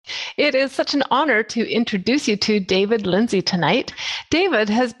It is such an honor to introduce you to David Lindsay tonight. David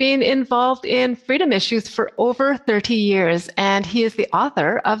has been involved in freedom issues for over 30 years, and he is the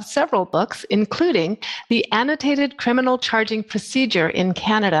author of several books, including The Annotated Criminal Charging Procedure in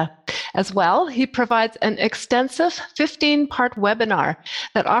Canada. As well, he provides an extensive 15-part webinar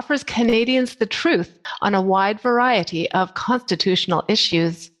that offers Canadians the truth on a wide variety of constitutional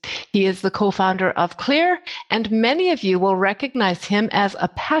issues. He is the co-founder of CLEAR, and many of you will recognize him as a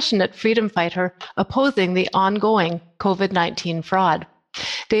passionate freedom fighter opposing the ongoing COVID-19 fraud.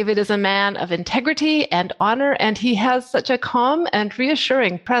 David is a man of integrity and honor, and he has such a calm and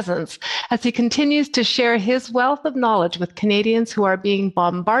reassuring presence as he continues to share his wealth of knowledge with Canadians who are being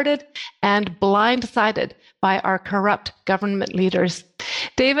bombarded and blindsided by our corrupt government leaders.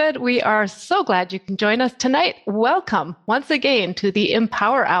 David, we are so glad you can join us tonight. Welcome once again to the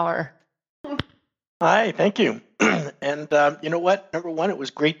Empower Hour. Hi, thank you. And you know what? Number one, it was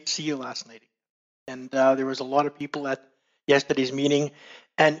great to see you last night. And there was a lot of people at yesterday's meeting.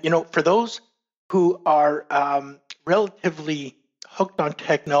 And, you know, for those who are relatively hooked on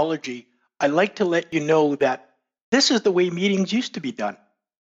technology, I like to let you know that this is the way meetings used to be done.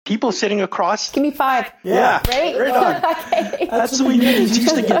 People sitting across. Give me 5. Yeah, right on. Okay. That's the way meetings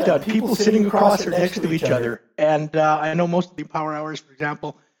used to get done. People sitting across or next to each other. And I know most of the Power Hours, for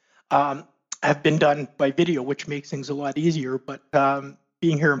example, have been done by video, which makes things a lot easier. But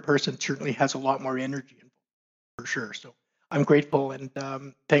being here in person certainly has a lot more energy, for sure. So I'm grateful and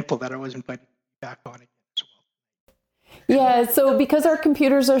thankful that I was invited back on again as well. Yeah, so because our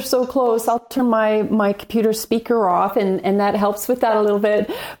computers are so close, I'll turn my computer speaker off, and that helps with that a little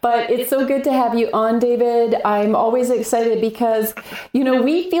bit. But it's so good to have you on, David. I'm always excited because, you know,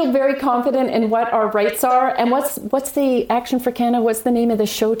 we feel very confident in what our rights are. And what's the Action for Canada? What's the name of the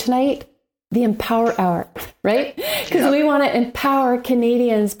show tonight? The Empower Hour, right? Because we want to empower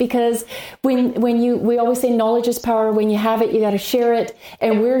Canadians, because we always say knowledge is power. When you have it, you got to share it.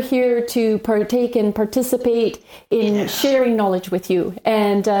 And we're here to partake and participate in sharing knowledge with you.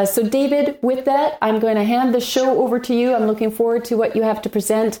 And so David, with that, I'm going to hand the show over to you. I'm looking forward to what you have to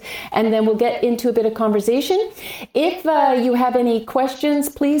present, and then we'll get into a bit of conversation. If you have any questions,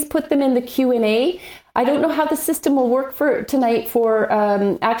 please put them in the Q&A. I don't know how the system will work for tonight for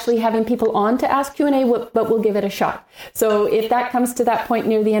actually having people on to ask Q&A, but we'll give it a shot. So if that comes to that point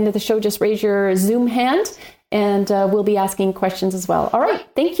near the end of the show, just raise your Zoom hand and we'll be asking questions as well. All right.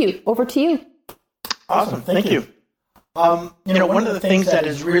 Thank you. Over to you. Awesome. Thank you. You know, one of the things that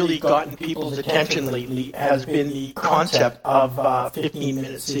has really gotten people's attention lately has been the concept of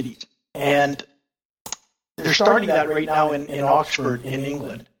 15-minute cities. And they're starting that right now in Oxford, in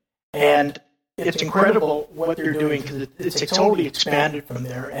England. And it's incredible what they're doing, because it's totally expanded from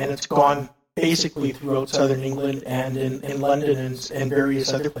there, and it's gone basically throughout southern England and in London and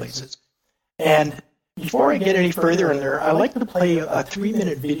various other places. And before I get any further in there, I'd like to play a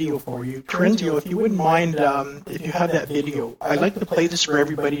 3-minute video for you. Trenzio, if you wouldn't mind, if you have that video, I'd like to play this for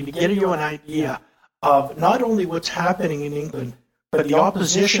everybody to get you an idea of not only what's happening in England, but the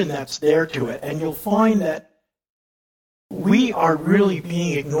opposition that's there to it. And you'll find that we are really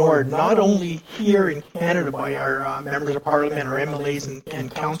being ignored, not only here in Canada by our members of parliament, our MLAs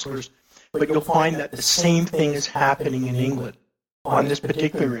and councillors, but you'll find that the same thing is happening in England on this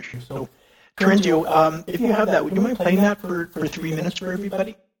particular issue. So, Trenzio, if you have that, would you mind playing that for 3 minutes for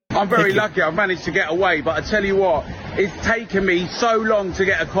everybody? I'm very lucky I've managed to get away, but I tell you what, it's taken me so long to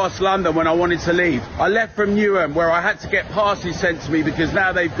get across London when I wanted to leave. I left from Newham, where I had to get passes sent to me because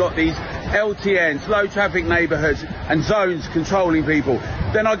now they've got these LTNs, low traffic neighbourhoods, and zones controlling people.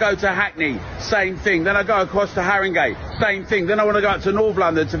 Then I go to Hackney, same thing. Then I go across to Haringey, same thing. Then I want to go up to North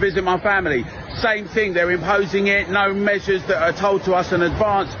London to visit my family, same thing. They're imposing it, no measures that are told to us in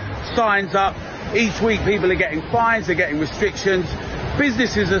advance, signs up. Each week people are getting fines, they're getting restrictions.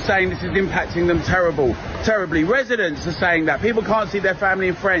 Businesses are saying this is impacting them terribly. Residents are saying that. People can't see their family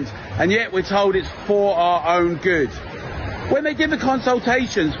and friends, and yet we're told it's for our own good. When they did the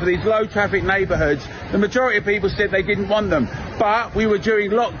consultations for these low traffic neighbourhoods, the majority of people said they didn't want them. But we were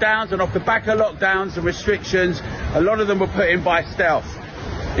during lockdowns, and off the back of lockdowns and restrictions, a lot of them were put in by stealth.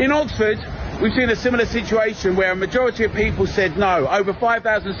 In Oxford, we've seen a similar situation where a majority of people said no. Over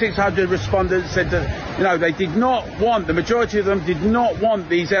 5,600 respondents said that, you know, they did not want, the majority of them did not want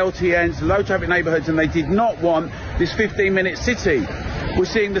these LTNs, low traffic neighbourhoods, and they did not want this 15-minute city. We're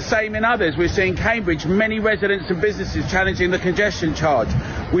seeing the same in others. We're seeing Cambridge, many residents and businesses challenging the congestion charge.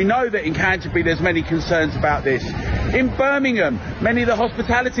 We know that in Canterbury there's many concerns about this. In Birmingham, many of the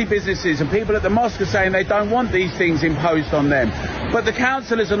hospitality businesses and people at the mosque are saying they don't want these things imposed on them. But the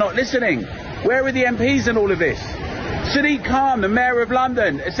councillors are not listening. Where are the MPs in all of this? Sadiq Khan, the Mayor of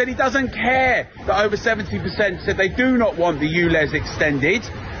London, said he doesn't care that over 70% said they do not want the ULEZ extended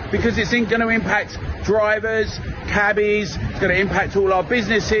because it's going to impact drivers, cabbies, it's going to impact all our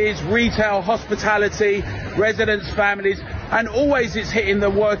businesses, retail, hospitality, residents, families, and always it's hitting the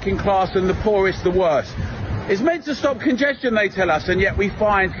working class and the poorest the worst. It's meant to stop congestion, they tell us, and yet we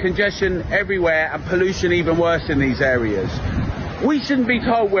find congestion everywhere and pollution even worse in these areas. We shouldn't be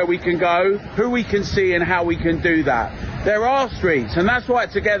told where we can go, who we can see and how we can do that. There are streets, and that's why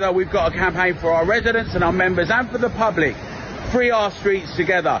together we've got a campaign for our residents and our members and for the public. Free our streets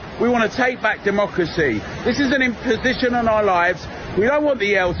together. We want to take back democracy. This is an imposition on our lives. We don't want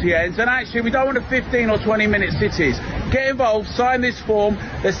the LTNs, and actually we don't want the 15 or 20-minute cities. Get involved, sign this form,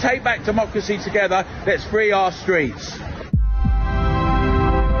 let's take back democracy together, let's free our streets.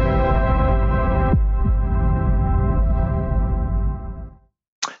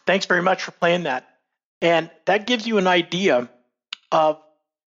 Thanks very much for playing that. And that gives you an idea of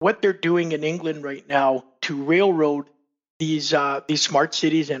what they're doing in England right now to railroad these smart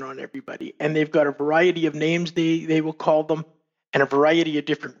cities in on everybody. And they've got a variety of names they will call them and a variety of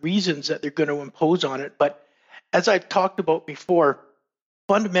different reasons that they're going to impose on it. But as I've talked about before,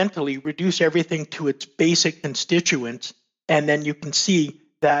 fundamentally reduce everything to its basic constituents. And then you can see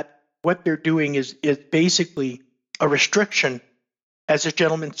that what they're doing is basically a restriction. As this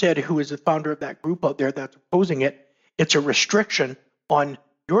gentleman said, who is the founder of that group out there that's opposing it, it's a restriction on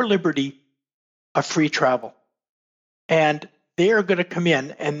your liberty of free travel. And they are going to come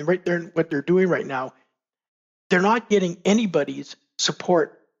in, and right there, what they're doing right now, they're not getting anybody's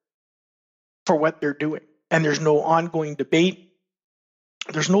support for what they're doing. And there's no ongoing debate.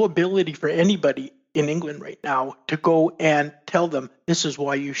 There's no ability for anybody in England right now to go and tell them this is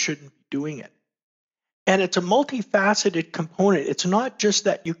why you shouldn't be doing it. And it's a multifaceted component. It's not just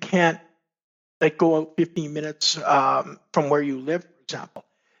that you can't go out 15 minutes from where you live, for example.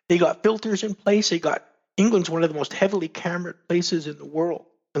 They got filters in place. England's one of the most heavily cameraed places in the world,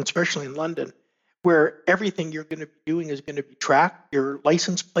 and especially in London, where everything you're going to be doing is going to be tracked. Your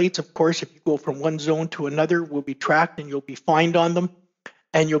license plates, of course, if you go from one zone to another, will be tracked, and you'll be fined on them,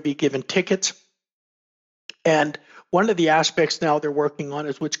 and you'll be given tickets. And one of the aspects now they're working on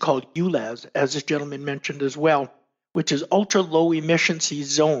is what's called ULEZ, as this gentleman mentioned as well, which is ultra low emissions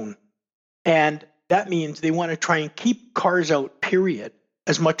zone. And that means they want to try and keep cars out, period,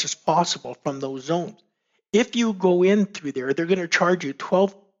 as much as possible from those zones. If you go in through there, they're going to charge you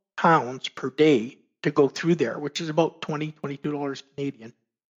 £12 per day to go through there, which is about $20, $22 Canadian.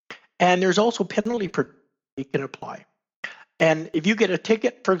 And there's also penalty per day you can apply. And if you get a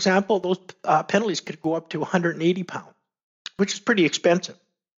ticket, for example, those penalties could go up to £180, which is pretty expensive.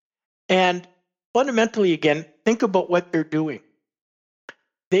 And fundamentally, again, think about what they're doing.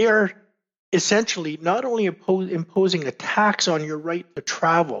 They are essentially not only imposing a tax on your right to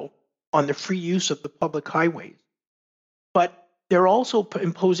travel on the free use of the public highways, but they're also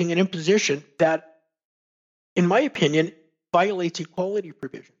imposing an imposition that, in my opinion, violates equality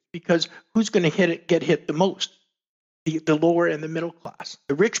provisions, because who's going to get hit the most? The lower and the middle class.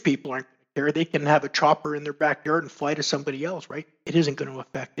 The rich people aren't going to care. They can have a chopper in their backyard and fly to somebody else, right? It isn't going to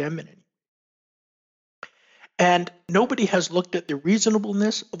affect them in any way. And nobody has looked at the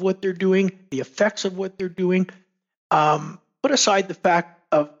reasonableness of what they're doing, the effects of what they're doing. Put aside the fact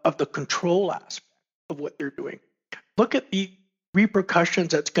of the control aspect of what they're doing. Look at the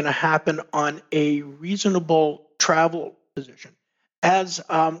repercussions that's going to happen on a reasonable travel position. As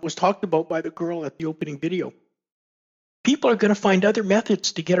was talked about by the girl at the opening video, people are going to find other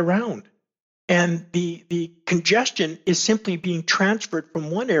methods to get around. And the congestion is simply being transferred from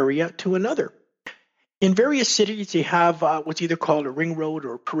one area to another. In various cities, they have what's either called a ring road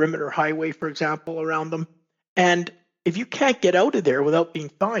or a perimeter highway, for example, around them. And if you can't get out of there without being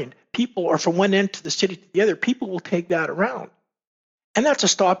fined, people, or from one end to the city to the other, people will take that around. And that's a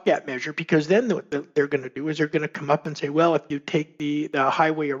stopgap measure, because then what they're going to do is they're going to come up and say, well, if you take the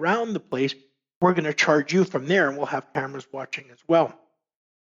highway around the place, we're going to charge you from there, and we'll have cameras watching as well.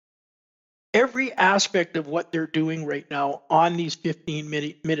 Every aspect of what they're doing right now on these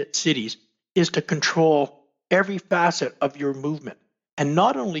 15-minute cities is to control every facet of your movement, and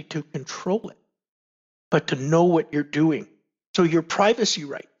not only to control it, but to know what you're doing. So your privacy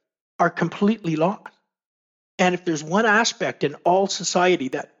rights are completely lost. And if there's one aspect in all society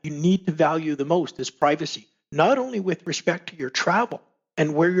that you need to value the most, is privacy, not only with respect to your travel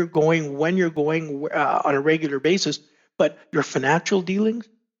and where you're going, when you're going on a regular basis, but your financial dealings.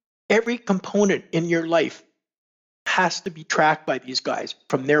 Every component in your life has to be tracked by these guys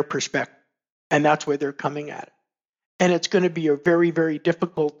from their perspective. And that's where they're coming at it. And it's going to be a very, very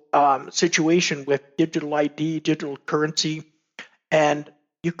difficult situation with digital ID, digital currency. And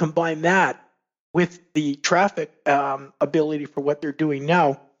you combine that with the traffic ability for what they're doing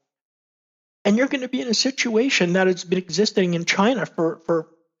now, and you're going to be in a situation that has been existing in China for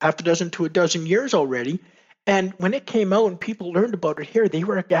half a dozen to a dozen years already. And when it came out and people learned about it here, they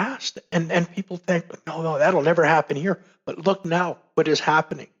were aghast. And people think, no, that'll never happen here. But look now what is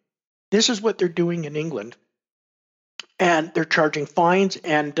happening. This is what they're doing in England. And they're charging fines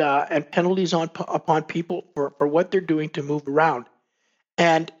and penalties upon people for what they're doing to move around.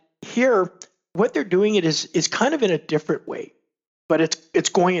 And here, what they're doing is kind of in a different way, but it's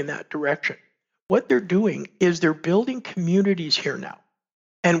going in that direction. What they're doing is they're building communities here now.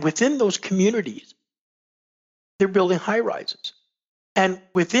 And within those communities, they're building high rises. And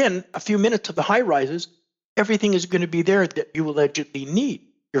within a few minutes of the high rises, everything is going to be there that you allegedly need.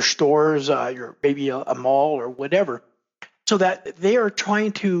 Your stores, your maybe a mall or whatever. So that they are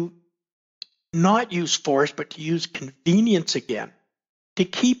trying to not use force, but to use convenience again to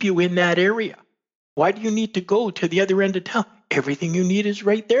keep you in that area. Why do you need to go to the other end of town? Everything you need is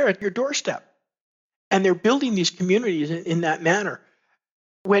right there at your doorstep. And they're building these communities in that manner.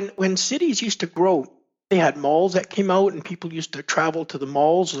 When cities used to grow, they had malls that came out and people used to travel to the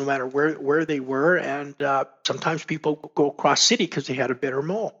malls no matter where they were. And sometimes people go across city because they had a better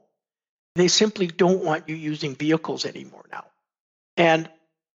mall. They simply don't want you using vehicles anymore now. And,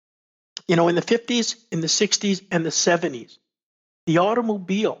 in the 50s, in the 60s, and the 70s, the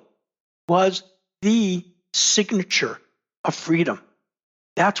automobile was the signature of freedom.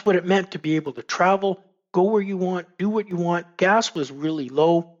 That's what it meant to be able to travel, go where you want, do what you want. Gas was really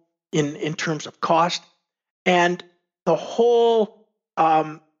low in terms of cost. And the whole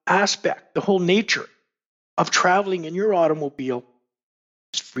aspect, the whole nature of traveling in your automobile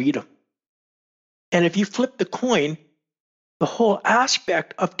is freedom. And if you flip the coin, the whole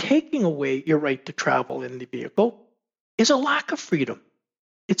aspect of taking away your right to travel in the vehicle is a lack of freedom.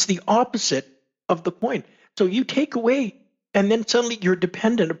 It's the opposite of the coin. So you take away, and then suddenly you're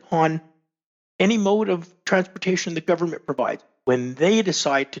dependent upon any mode of transportation the government provides when they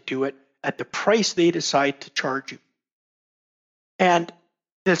decide to do it at the price they decide to charge you. And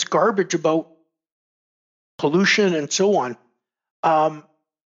this garbage about pollution and so on,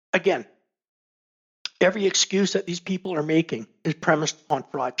 again, every excuse that these people are making is premised on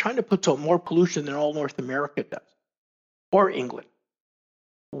fraud. China puts out more pollution than all North America does, or England.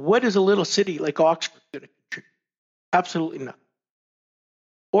 What is a little city like Oxford going to contribute? Absolutely nothing.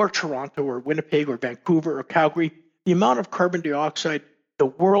 Or Toronto, or Winnipeg, or Vancouver, or Calgary. The amount of carbon dioxide the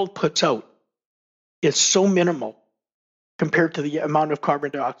world puts out is so minimal compared to the amount of carbon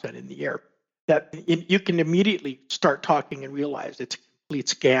dioxide in the air that you can immediately start talking and realize it's a complete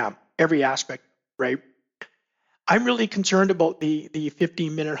scam, every aspect, right? I'm really concerned about the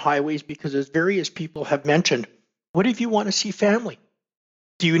 15-minute highways because, as various people have mentioned, what if you want to see family?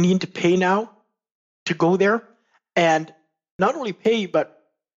 Do you need to pay now to go there? And not only pay, but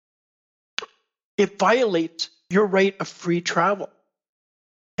it violates your right of free travel.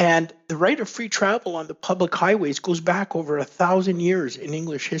 And the right of free travel on the public highways goes back over 1,000 years in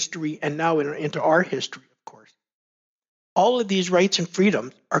English history and now into our history, of course. All of these rights and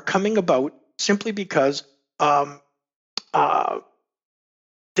freedoms are coming about simply because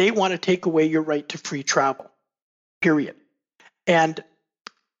they want to take away your right to free travel, period. And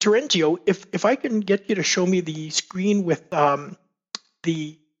Terenzio, if I can get you to show me the screen with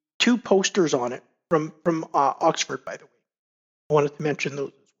the two posters on it from Oxford, by the way. I wanted to mention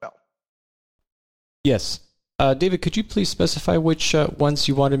those as well. Yes. David, could you please specify which ones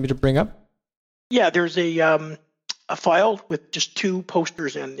you wanted me to bring up? Yeah, there's a file with just two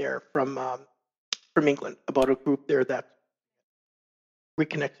posters in there from England about a group there that's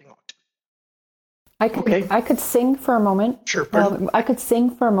reconnecting Oxford. I could sing for a moment. Sure. I could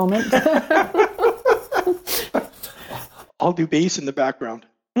sing for a moment. I'll do bass in the background.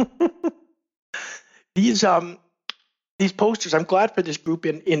 These posters, I'm glad for this group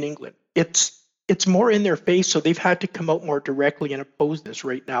in England. It's more in their face, so they've had to come out more directly and oppose this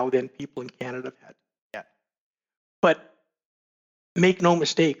right now than people in Canada have had yet. But make no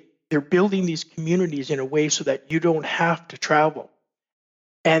mistake, they're building these communities in a way so that you don't have to travel.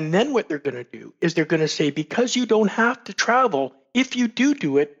 And then what they're going to do is they're going to say, because you don't have to travel, if you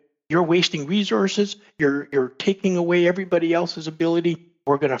do it, you're wasting resources, you're taking away everybody else's ability,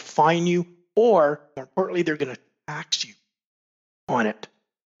 we're going to fine you, or more importantly, they're going to tax you on it.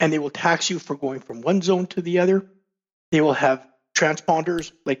 And they will tax you for going from one zone to the other. They will have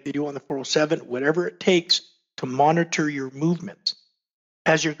transponders like they do on the 407, whatever it takes to monitor your movements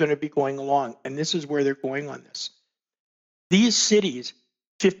as you're going to be going along. And this is where they're going on this. These cities,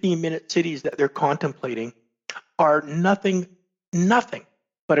 15-minute cities that they're contemplating, are nothing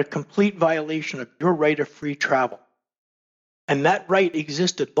but a complete violation of your right of free travel. And that right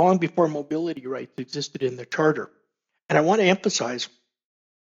existed long before mobility rights existed in the Charter. And I want to emphasize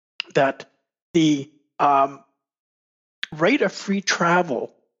that the right of free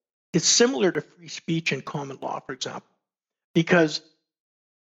travel is similar to free speech in common law, for example, because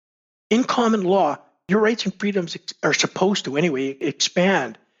in common law, your rights and freedoms are supposed to, anyway,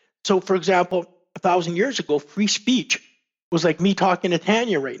 expand. So, for example, 1,000 years ago, free speech was like me talking to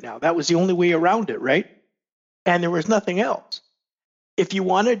Tanya right now. That was the only way around it, right? And there was nothing else. If you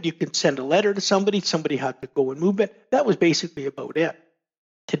wanted, you could send a letter to somebody. Somebody had to go and move it. That was basically about it.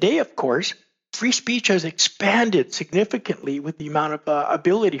 Today, of course, free speech has expanded significantly with the amount of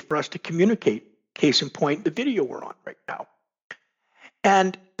ability for us to communicate. Case in point, the video we're on right now.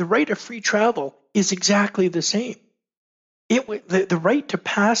 And the right of free travel is exactly the same. The right to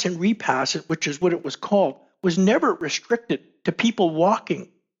pass and repass it, which is what it was called, was never restricted to people walking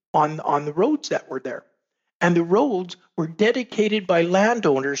on the roads that were there. And the roads were dedicated by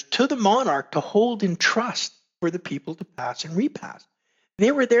landowners to the monarch to hold in trust for the people to pass and repass.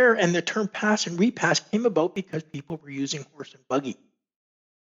 They were there, and the term pass and repass came about because people were using horse and buggy.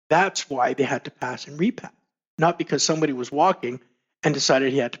 That's why they had to pass and repass, not because somebody was walking and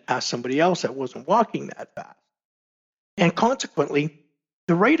decided he had to pass somebody else that wasn't walking that fast. And consequently,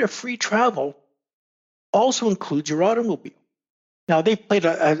 the right of free travel also includes your automobile. Now, they've played,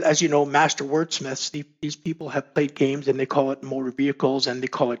 as you know, master wordsmiths. These people have played games, and they call it motor vehicles, and they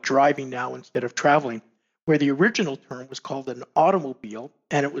call it driving now instead of traveling, where the original term was called an automobile,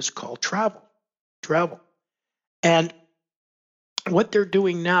 and it was called travel. And what they're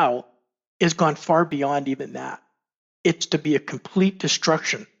doing now has gone far beyond even that. It's to be a complete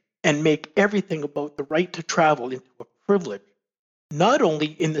destruction and make everything about the right to travel into a privilege, not only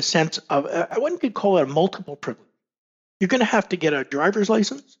in the sense of, one could call it a multiple privilege. You're going to have to get a driver's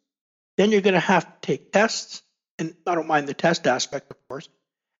license, then you're going to have to take tests, and I don't mind the test aspect, of course,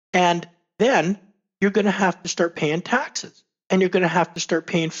 and then you're going to have to start paying taxes, and you're going to have to start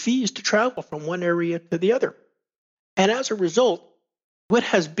paying fees to travel from one area to the other. And as a result, what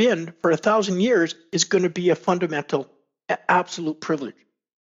has been for 1,000 years is going to be a fundamental, absolute privilege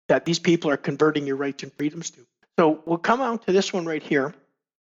that these people are converting your rights and freedoms to. So we'll come on to this one right here.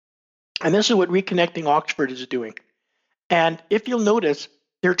 And this is what Reconnecting Oxford is doing. And if you'll notice,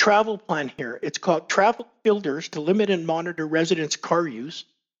 their travel plan here, it's called Travel Filters to Limit and Monitor Residents' Car Use,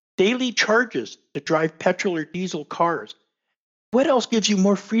 Daily Charges to Drive Petrol or Diesel Cars. What else gives you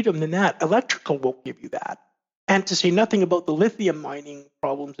more freedom than that? Electrical won't give you that. And to say nothing about the lithium mining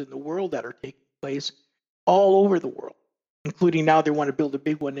problems in the world that are taking place all over the world, including now they want to build a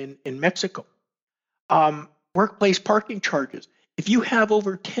big one in Mexico. Workplace parking charges. If you have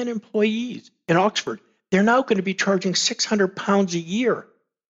over 10 employees in Oxford, they're now going to be charging £600 a year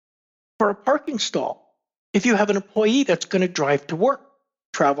for a parking stall. If you have an employee that's going to drive to work,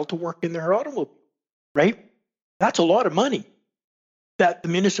 travel to work in their automobile, right? That's a lot of money that the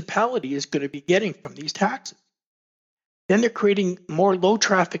municipality is going to be getting from these taxes. Then they're creating more low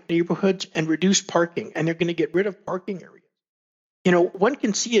traffic neighborhoods and reduced parking, and they're going to get rid of parking areas. You know, one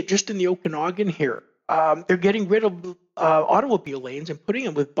can see it just in the Okanagan here. They're getting rid of automobile lanes and putting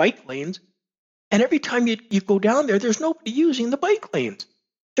them with bike lanes. And every time you go down there, there's nobody using the bike lanes.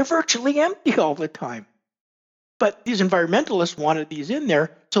 They're virtually empty all the time. But these environmentalists wanted these in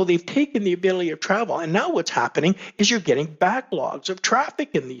there, so they've taken the ability of travel. And now what's happening is you're getting backlogs of traffic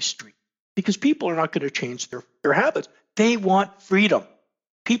in these streets because people are not going to change their habits. They want freedom.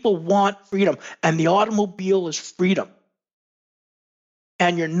 People want freedom. And the automobile is freedom.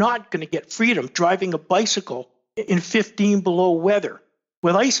 And you're not going to get freedom driving a bicycle in 15 below weather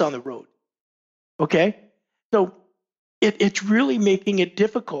with ice on the road. Okay? So it's really making it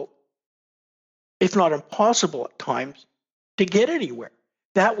difficult, if not impossible at times, to get anywhere.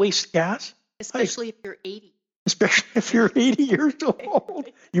 That wastes gas. Especially if you're 80. Especially if you're 80 years old.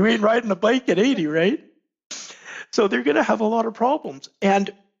 You ain't riding a bike at 80, right? So they're going to have a lot of problems.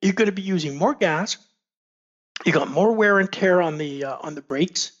 And you're going to be using more gas. You got more wear and tear on the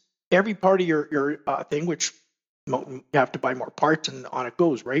brakes. Every part of your thing, which you have to buy more parts, and on it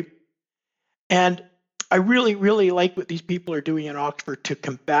goes, right? And I really, really like what these people are doing in Oxford to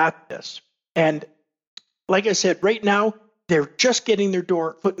combat this. And like I said, right now, they're just getting their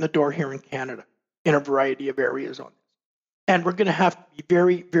foot in the door here in Canada in a variety of areas on this. And we're going to have to be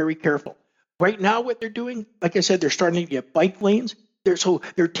very, very careful. Right now, what they're doing, like I said, they're starting to get bike lanes.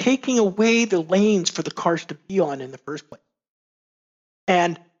 They're taking away the lanes for the cars to be on in the first place.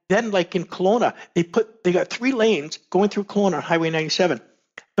 And Then, like in Kelowna, they got 3 lanes going through Kelowna on Highway 97.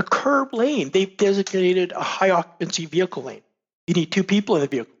 The curb lane, they've designated a high occupancy vehicle lane. You need 2 people in the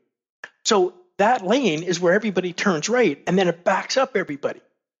vehicle. So that lane is where everybody turns right, and then it backs up everybody.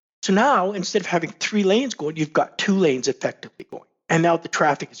 So now, instead of having 3 lanes going, you've got 2 lanes effectively going. And now the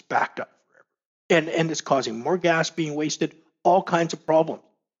traffic is backed up forever. And it's causing more gas being wasted, all kinds of problems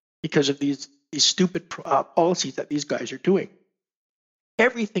because of these stupid policies that these guys are doing.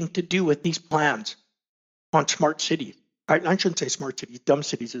 Everything to do with these plans on smart cities. I shouldn't say smart cities, dumb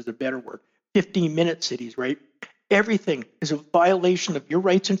cities is a better word. 15-minute cities, right? Everything is a violation of your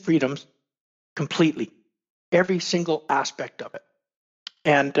rights and freedoms completely. Every single aspect of it.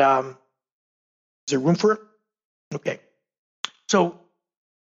 And is there room for it? Okay. So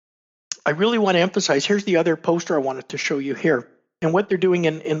I really want to emphasize, here's the other poster I wanted to show you here, and what they're doing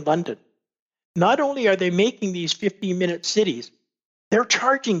in London. Not only are they making these 15-minute cities, they're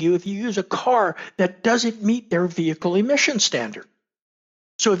charging you if you use a car that doesn't meet their vehicle emission standard.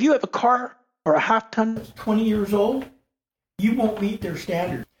 So if you have a car or a half-ton that's 20 years old, you won't meet their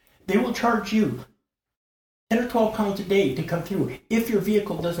standard. They will charge you 10 or 12 pounds a day to come through if your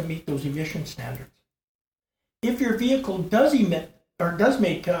vehicle doesn't meet those emission standards. If your vehicle does emit or does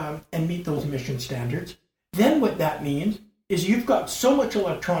make and meet those emission standards, then what that means is you've got so much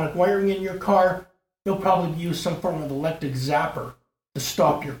electronic wiring in your car, they'll probably use some form of electric zapper to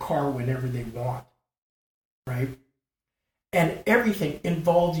stop your car whenever they want, right? And everything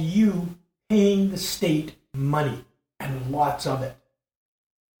involves you paying the state money, and lots of it.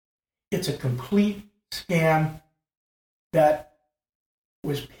 It's a complete scam that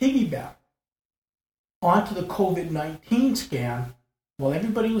was piggybacked onto the COVID-19 scam. While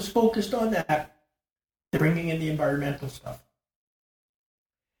everybody was focused on that, they're bringing in the environmental stuff.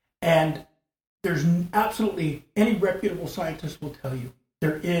 And there's absolutely, any reputable scientist will tell you,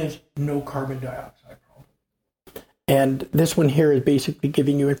 there is no carbon dioxide problem. And this one here is basically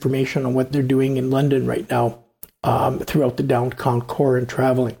giving you information on what they're doing in London right now throughout the downtown core and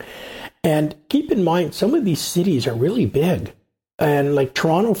traveling. And keep in mind, some of these cities are really big. And like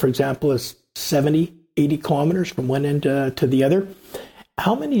Toronto, for example, is 70, 80 kilometers from one end to the other.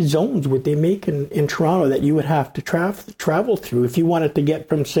 How many zones would they make in Toronto that you would have to travel through if you wanted to get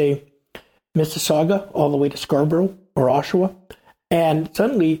from, say, Mississauga all the way to Scarborough or Oshawa? And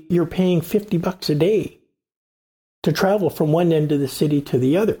suddenly you're paying $50 a day to travel from one end of the city to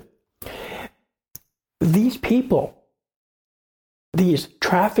the other. These people, these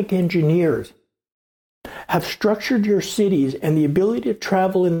traffic engineers, have structured your cities and the ability to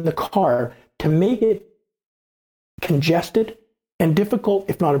travel in the car to make it congested and difficult,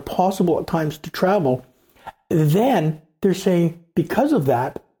 if not impossible at times, to travel. Then they're saying, because of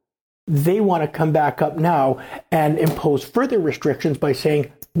that, they want to come back up now and impose further restrictions by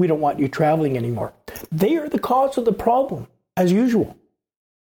saying, we don't want you traveling anymore. They are the cause of the problem, as usual,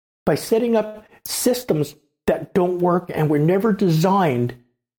 by setting up systems that don't work and were never designed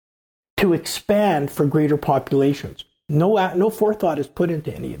to expand for greater populations. No forethought is put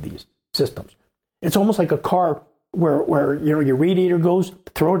into any of these systems. It's almost like a car where your radiator goes,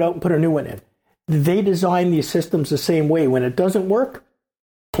 throw it out and put a new one in. They design these systems the same way. When it doesn't work,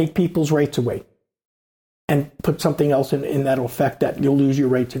 take people's rights away and put something else in that'll affect that. You'll lose your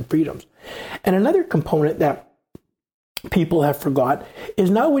rights and freedoms. And another component that people have forgot is,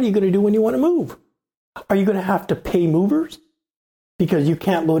 now what are you going to do when you want to move? Are you going to have to pay movers because you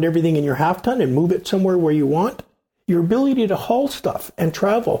can't load everything in your half ton and move it somewhere where you want? Your ability to haul stuff and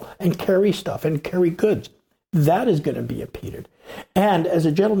travel and carry stuff and carry goods, that is going to be impeded. And as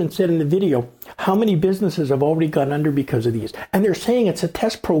a gentleman said in the video, how many businesses have already gone under because of these? And they're saying it's a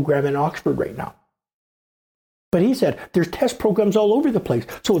test program in Oxford right now. But he said there's test programs all over the place.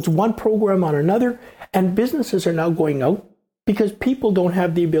 So it's one program on another, and businesses are now going out because people don't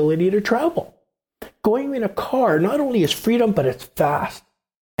have the ability to travel. Going in a car not only is freedom, but it's fast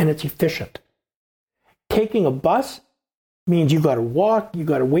and it's efficient. Taking a bus means you got to walk, you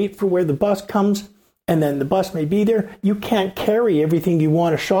got to wait for where the bus comes, and then the bus may be there. You can't carry everything you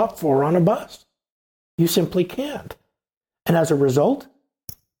want to shop for on a bus. You simply can't. And as a result,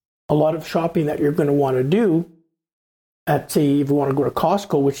 a lot of shopping that you're going to want to do at, say, if you want to go to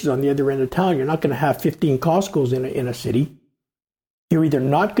Costco, which is on the other end of town, you're not going to have 15 Costcos in a city. You're either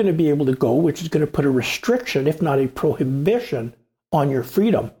not going to be able to go, which is going to put a restriction, if not a prohibition, on your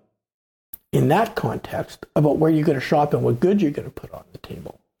freedom in that context about where you're going to shop and what goods you're going to put on the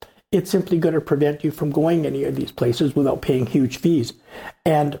table. It's simply going to prevent you from going any of these places without paying huge fees.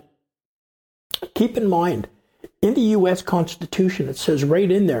 And keep in mind, in the U.S. Constitution, it says right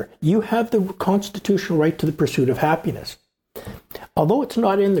in there, you have the constitutional right to the pursuit of happiness. although it's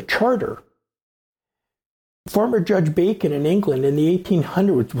not in the charter, former Judge Bacon in England in the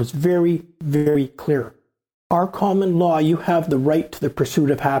 1800s was very, very clear. Our common law, you have the right to the pursuit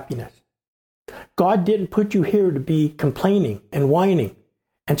of happiness. God didn't put you here to be complaining and whining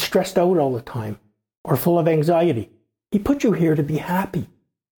and stressed out all the time or full of anxiety. He put you here to be happy.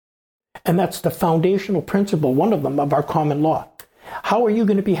 And that's the foundational principle, one of them, of our common law. How are you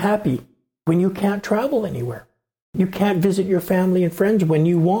going to be happy when you can't travel anywhere? You can't visit your family and friends when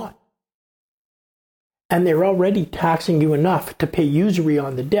you want. And they're already taxing you enough to pay usury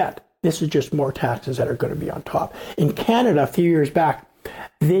on the debt. This is just more taxes that are going to be on top. In Canada, a few years back,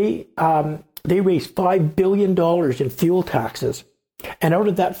 they raised $5 billion in fuel taxes. And out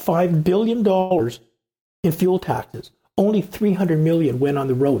of that $5 billion in fuel taxes, only $300 million went on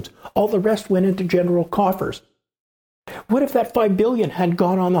the roads. All the rest went into general coffers. What if that $5 billion had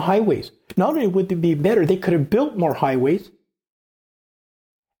gone on the highways? Not only would they be better, they could have built more highways,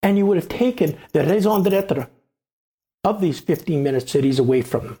 and you would have taken the raison d'etre of these 15-minute cities away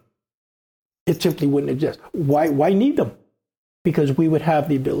from them. It simply wouldn't exist. Why need them? Because we would have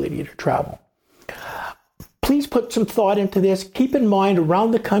the ability to travel. Please put some thought into this. Keep in mind,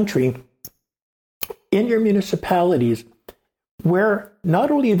 around the country, in your municipalities, where not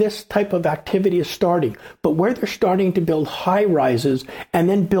only this type of activity is starting, but where they're starting to build high rises and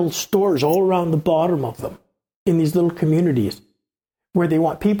then build stores all around the bottom of them in these little communities where they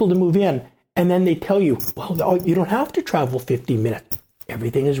want people to move in. And then they tell you, well, you don't have to travel 15 minutes.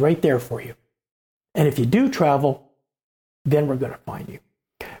 Everything is right there for you. And if you do travel, then we're going to find you.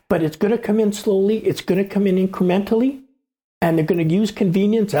 But it's going to come in slowly. It's going to come in incrementally. And they're going to use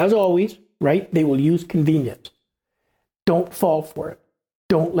convenience, as always, right? They will use convenience. Don't fall for it.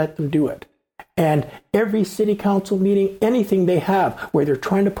 Don't let them do it. And every city council meeting, anything they have where they're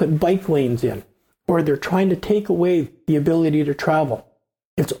trying to put bike lanes in or they're trying to take away the ability to travel,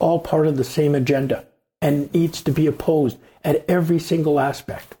 it's all part of the same agenda and needs to be opposed at every single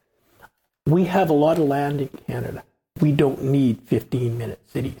aspect. We have a lot of land in Canada. We don't need 15-minute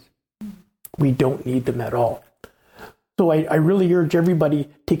cities. We don't need them at all. So I really urge everybody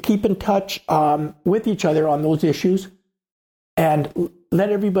to keep in touch with each other on those issues and let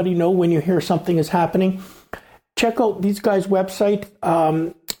everybody know when you hear something is happening. Check out these guys' website.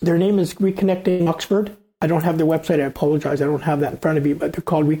 Their name is Reconnecting Oxford. I don't have their website. I apologize. I don't have that in front of me, but they're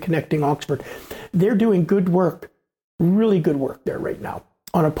called Reconnecting Oxford. They're doing good work, really good work there right now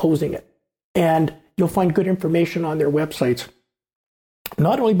on opposing it. And you'll find good information on their websites,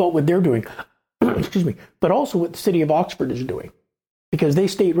 not only about what they're doing, excuse me, but also what the city of Oxford is doing, because they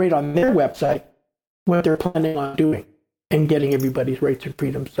state right on their website what they're planning on doing and getting everybody's rights and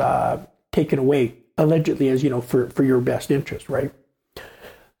freedoms taken away, allegedly, as you know, for your best interest, right?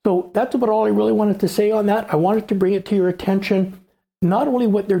 So that's about all I really wanted to say on that. I wanted to bring it to your attention, not only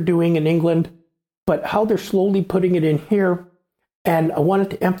what they're doing in England, but how they're slowly putting it in here. And I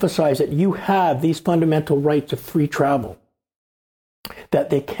wanted to emphasize that you have these fundamental rights of free travel that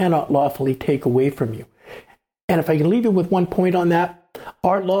they cannot lawfully take away from you. And if I can leave you with one point on that,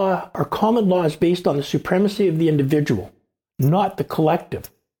 our law, our common law, is based on the supremacy of the individual, not the collective.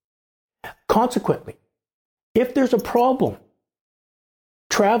 Consequently, if there's a problem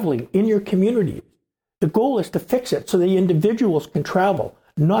traveling in your community, the goal is to fix it so the individuals can travel,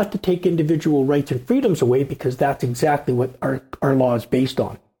 not to take individual rights and freedoms away, because that's exactly what our law is based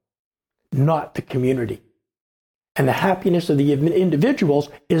on, not the community. And the happiness of the individuals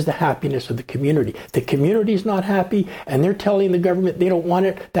is the happiness of the community. The community is not happy, and they're telling the government they don't want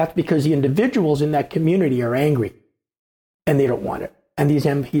it. That's because the individuals in that community are angry, and they don't want it. And these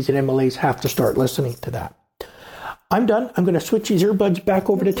MPs and MLAs have to start listening to that. I'm done. I'm going to switch these earbuds back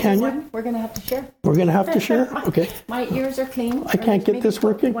over to Tanya. We're going to have to share. We're going to have to share? Okay. My ears are clean. I can't get this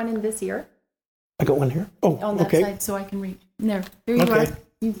working. One in this ear. I got one here. Oh, on that okay. side, so I can reach. There you are.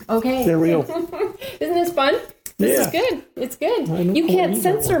 Okay. There we go. Isn't this fun? This is good. It's good. You can't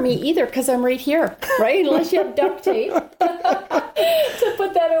censor me either because I'm right here, right? Unless you have duct tape to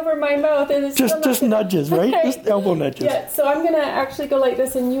put that over my mouth. And it's just nudges, right? Okay. Just elbow nudges. Yeah, so I'm going to actually go like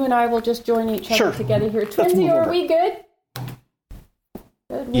this, and you and I will just join each other together here. Twinsy, are we good?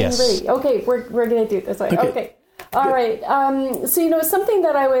 Good. Yes. Ready? Okay, we're going to do this. Okay. All right. So, something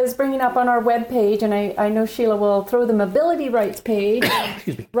that I was bringing up on our webpage, and I know Sheila will throw the mobility rights page,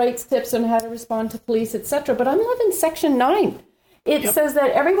 rights tips on how to respond to police, etc. But I'm loving Section 9. It says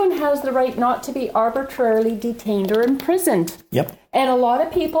that everyone has the right not to be arbitrarily detained or imprisoned. Yep. And a lot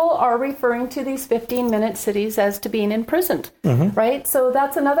of people are referring to these 15-minute cities as to being imprisoned, right? So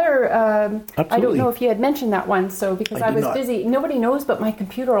that's another, I don't know if you had mentioned that one, so because I was busy. Nobody knows, but my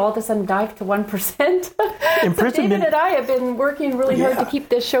computer all of a sudden dived to 1%. So David and I have been working really hard to keep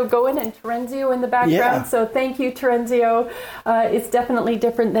this show going, and Terenzio in the background. So thank you, Terenzio. It's definitely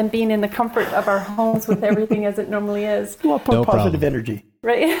different than being in the comfort of our homes with everything as it normally is. Well, positive energy.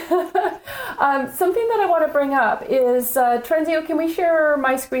 Right. Something that I want to bring up is, Terenzio, can we share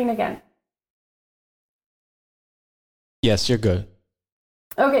my screen again? Yes, you're good.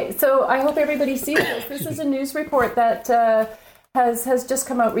 Okay, so I hope everybody sees this. This is a news report that has just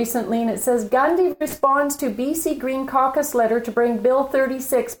come out recently, and it says, Gandhi responds to BC Green Caucus letter to bring Bill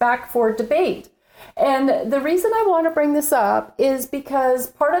 36 back for debate. And the reason I want to bring this up is because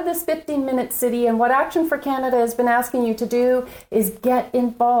part of this 15-minute city and what Action for Canada has been asking you to do is get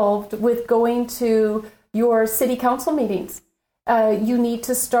involved with going to your city council meetings. You need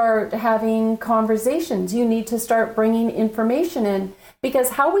to start having conversations. You need to start bringing information in,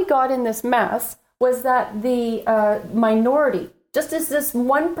 because how we got in this mess was that the minority, just as this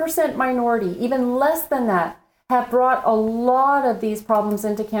 1% minority, even less than that, have brought a lot of these problems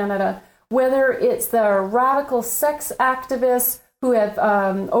into Canada. Whether it's the radical sex activists who have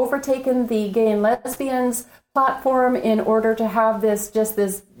overtaken the gay and lesbians platform in order to have this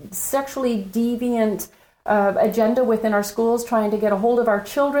sexually deviant agenda within our schools, trying to get a hold of our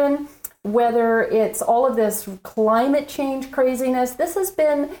children, whether it's all of this climate change craziness. This has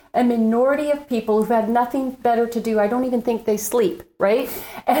been a minority of people who've had nothing better to do. I don't even think they sleep, right?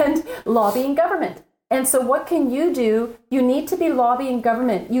 And lobbying government. And so what can you do? You need to be lobbying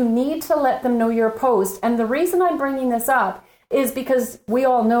government. You need to let them know you're opposed. And the reason I'm bringing this up is because we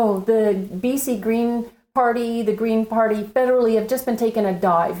all know the BC Green Party, the Green Party federally have just been taking a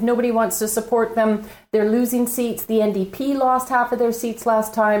dive. Nobody wants to support them. They're losing seats. The NDP lost half of their seats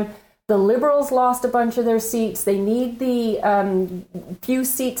last time. The Liberals lost a bunch of their seats. They need the few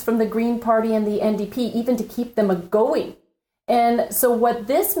seats from the Green Party and the NDP even to keep them going. And so what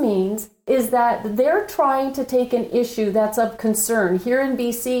this means is that they're trying to take an issue that's of concern. Here in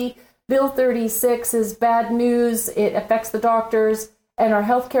BC, Bill 36 is bad news. It affects the doctors and our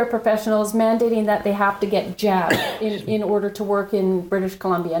healthcare professionals, mandating that they have to get jabbed in order to work in British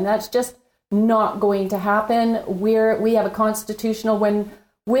Columbia. And that's just not going to happen. We have a constitutional,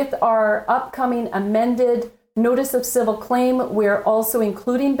 with our upcoming amended Notice of Civil Claim, we're also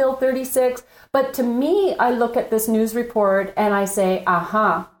including Bill 36. But to me, I look at this news report and I say,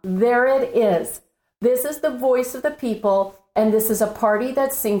 there it is. This is the voice of the people, and this is a party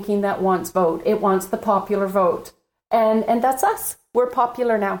that's sinking that wants vote. It wants the popular vote. And that's us. We're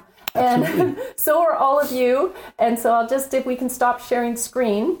popular now. Absolutely. And so are all of you. And so if we can stop sharing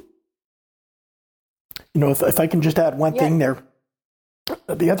screen. You know, if I can just add one thing there.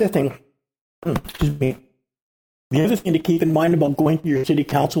 The other thing, the other thing to keep in mind about going to your city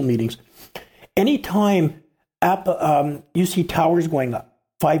council meetings, anytime you see towers going up,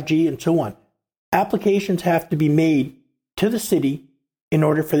 5G and so on, applications have to be made to the city in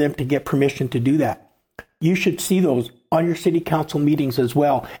order for them to get permission to do that. You should see those on your city council meetings as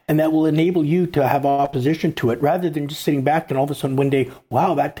well, and that will enable you to have opposition to it rather than just sitting back and all of a sudden one day,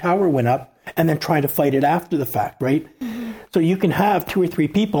 wow, that tower went up, and then trying to fight it after the fact, right? Mm-hmm. So you can have 2 or 3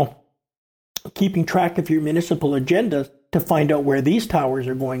 people keeping track of your municipal agendas to find out where these towers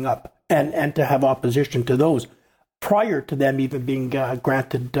are going up and to have opposition to those prior to them even being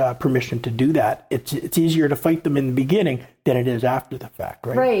granted permission to do that. It's easier to fight them in the beginning than it is after the fact,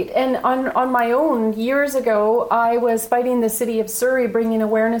 right? Right. And on my own, years ago, I was fighting the city of Surrey, bringing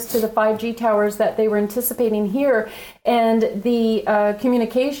awareness to the 5G towers that they were anticipating here. And the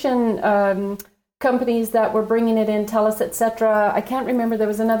communication companies that were bringing it in, TELUS, etc. I can't remember, there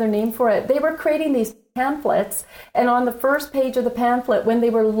was another name for it. They were creating these pamphlets, and on the first page of the pamphlet, when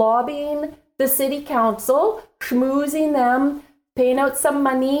they were lobbying the city council, schmoozing them, paying out some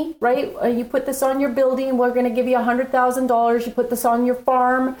money, right? You put this on your building, we're going to give you $100,000. You put this on your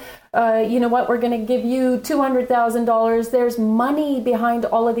farm, you know what, we're going to give you $200,000. There's money behind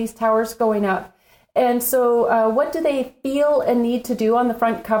all of these towers going up. And so what do they feel a need to do on the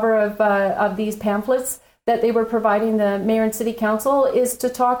front cover of these pamphlets that they were providing the mayor and city council is to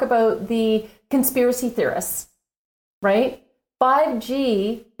talk about the conspiracy theorists, right?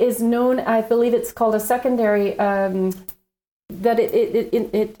 5G is known, I believe it's called a secondary, that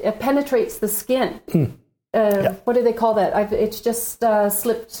it penetrates the skin. What do they call that? It's just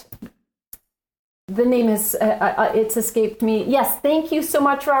slipped. The name is, it's escaped me. Yes, thank you so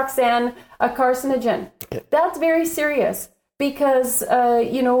much, Roxanne. A carcinogen. That's very serious because,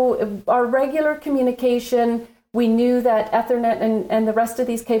 our regular communication, we knew that Ethernet and the rest of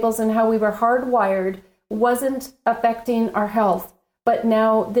these cables and how we were hardwired wasn't affecting our health. But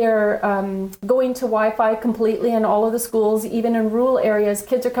now they're going to Wi-Fi completely in all of the schools, even in rural areas.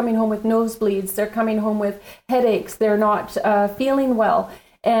 Kids are coming home with nosebleeds. They're coming home with headaches. They're not feeling well.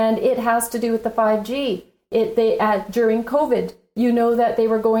 And it has to do with the 5G. During COVID, you know that they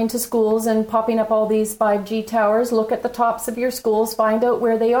were going to schools and popping up all these 5G towers. Look at the tops of your schools, find out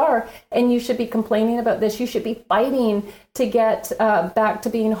where they are. And you should be complaining about this. You should be fighting to get back to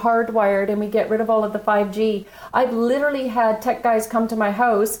being hardwired and we get rid of all of the 5G. I've literally had tech guys come to my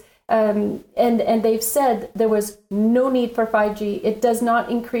house and they've said there was no need for 5G. It does not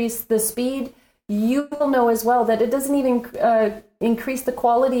increase the speed. You will know as well that it doesn't even increase the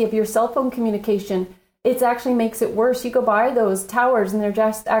quality of your cell phone communication. It actually makes it worse. You go by those towers and they're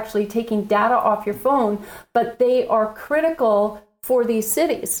just actually taking data off your phone, but they are critical for these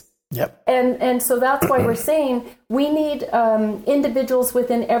cities. Yep. And so that's why we're saying we need individuals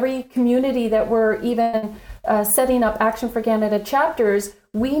within every community that we're even setting up Action for Canada chapters.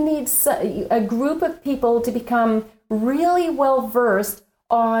 We need a group of people to become really well versed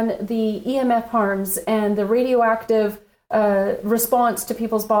on the EMF harms and the radioactive response to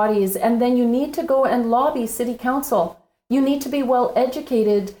people's bodies. And then you need to go and lobby city council. You need to be well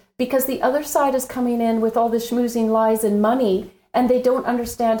educated because the other side is coming in with all the schmoozing lies and money, and they don't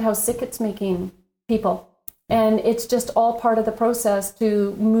understand how sick it's making people. And it's just all part of the process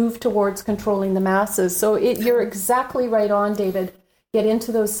to move towards controlling the masses. So you're exactly right on, David. Get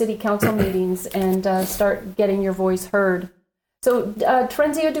into those city council meetings and start getting your voice heard. So,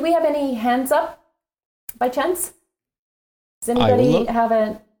 Trenzio, do we have any hands up by chance? Does anybody have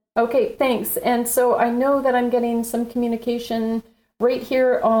a... Okay, thanks. And so I know that I'm getting some communication right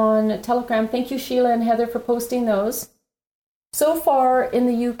here on Telegram. Thank you, Sheila and Heather, for posting those. So far in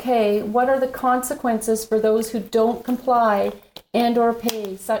the UK, what are the consequences for those who don't comply and or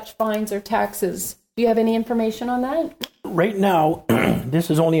pay such fines or taxes? Do you have any information on that? Right now,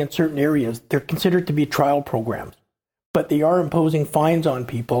 this is only in certain areas. They're considered to be trial programs, but they are imposing fines on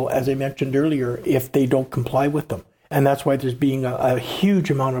people, as I mentioned earlier, if they don't comply with them. And that's why there's being a huge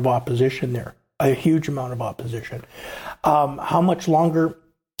amount of opposition there, a huge amount of opposition. How much longer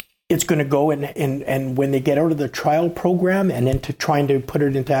it's going to go and when they get out of the trial program and into trying to put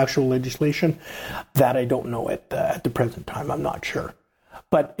it into actual legislation, that I don't know at the present time. I'm not sure.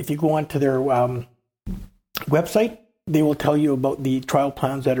 But if you go onto their website, they will tell you about the trial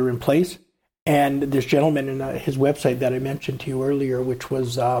plans that are in place. And this gentleman in his website that I mentioned to you earlier, which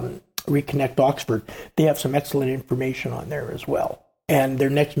was Reconnect Oxford, they have some excellent information on there as well. And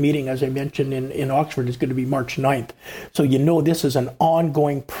their next meeting, as I mentioned, in Oxford is going to be March 9th. So you know this is an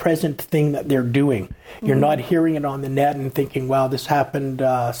ongoing, present thing that they're doing. Mm-hmm. You're not hearing it on the net and thinking, wow, this happened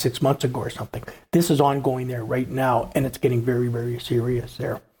 6 months ago or something. This is ongoing there right now, and it's getting very, very serious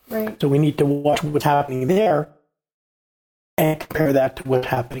there. Right. So we need to watch what's happening there and compare that to what's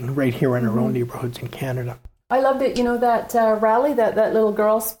happening right here in our own neighborhoods in Canada. I loved it, that rally that little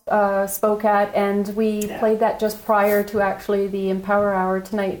girl spoke at, and we played that just prior to actually the Empower Hour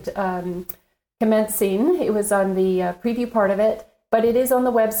tonight commencing. It was on the preview part of it, but it is on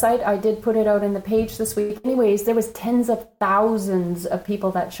the website. I did put it out in the page this week. Anyways, there was tens of thousands of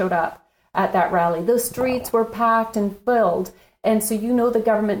people that showed up at that rally. The streets were packed and filled. And so the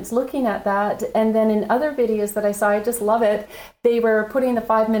government's looking at that. And then in other videos that I saw, I just love it, they were putting the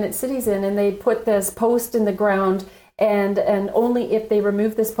 5-minute cities in, and they put this post in the ground, and only if they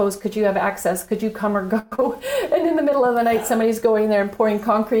remove this post could you have access, could you come or go. And in the middle of the night, somebody's going there and pouring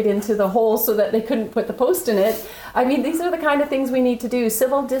concrete into the hole so that they couldn't put the post in it. I mean, these are the kind of things we need to do.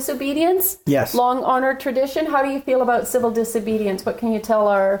 Civil disobedience, yes. Long-honored tradition. How do you feel about civil disobedience? What can you tell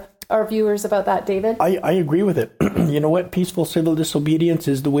our viewers about that, David? I agree with it. You know what? Peaceful civil disobedience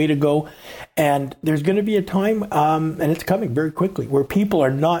is the way to go. And there's going to be a time, and it's coming very quickly, where people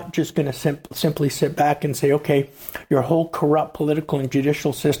are not just going to simply sit back and say, okay, your whole corrupt political and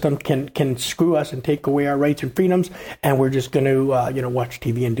judicial system can screw us and take away our rights and freedoms, and we're just going to watch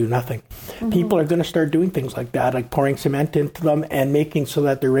TV and do nothing. Mm-hmm. People are going to start doing things like that, like pouring cement into them and making so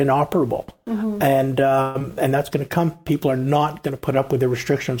that they're inoperable. Mm-hmm. And that's going to come. People are not going to put up with the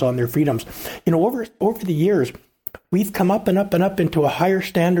restrictions on their freedoms. Over the years, we've come up and up and up into a higher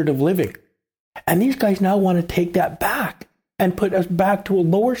standard of living. And these guys now want to take that back and put us back to a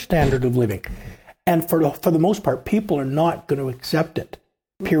lower standard of living. And for the most part, people are not going to accept it,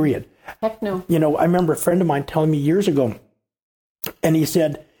 period. Heck no. I remember a friend of mine telling me years ago, and he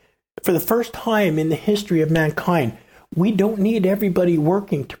said, for the first time in the history of mankind, we don't need everybody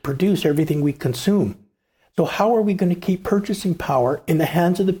working to produce everything we consume. So how are we going to keep purchasing power in the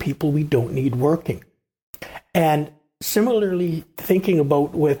hands of the people we don't need working? And similarly, thinking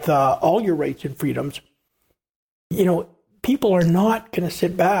about with all your rights and freedoms, people are not going to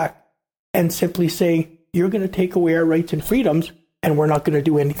sit back and simply say, you're going to take away our rights and freedoms and we're not going to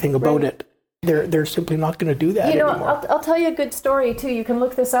do anything about it. They're simply not going to do that anymore. I'll tell you a good story too. You can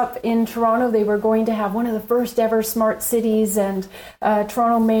look this up. In Toronto, they were going to have one of the first ever smart cities, and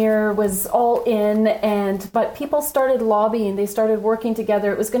Toronto mayor was all in. But people started lobbying. They started working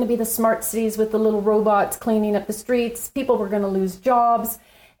together. It was going to be the smart cities with the little robots cleaning up the streets. People were going to lose jobs.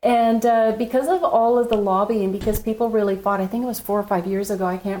 And because of all of the lobbying, because people really fought, I think it was 4 or 5 years ago,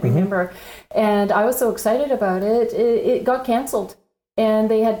 I can't remember. And I was so excited about it, it got canceled.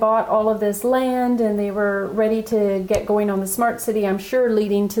 And they had bought all of this land and they were ready to get going on the smart city, I'm sure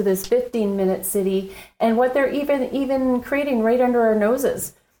leading to this 15-minute city. And what they're even creating right under our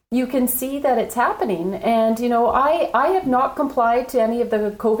noses. You can see that it's happening. And, I have not complied to any of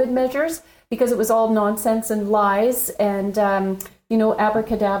the COVID measures because it was all nonsense and lies and,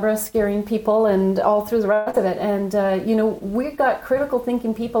 abracadabra scaring people and all through the rest of it. And, we've got critical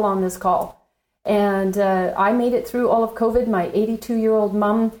thinking people on this call. And I made it through all of COVID. My 82-year-old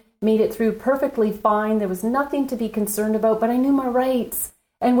mom made it through perfectly fine. There was nothing to be concerned about, but I knew my rights.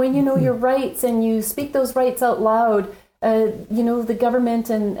 And when you know your rights and you speak those rights out loud, the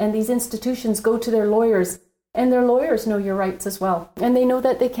government and these institutions go to their lawyers, and their lawyers know your rights as well. And they know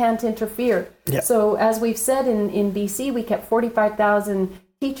that they can't interfere. Yep. So as we've said in BC, we kept 45,000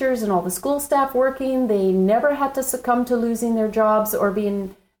 teachers and all the school staff working. They never had to succumb to losing their jobs or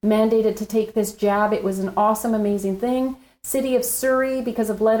being mandated to take this jab. It was an awesome, amazing thing. City of Surrey,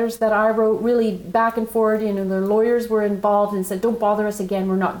 because of letters that I wrote, really back and forward, their lawyers were involved and said, don't bother us again,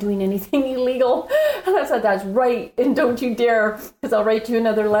 we're not doing anything illegal. And I said, that's right, and don't you dare, because I'll write you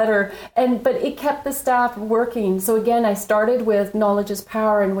another letter. But it kept the staff working. So again, I started with knowledge is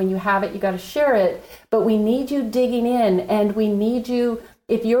power, and when you have it, you got to share it. But we need you digging in, and we need you,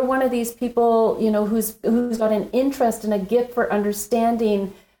 if you're one of these people, who's got an interest and a gift for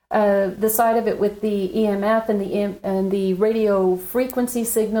understanding the side of it with the EMF and the radio frequency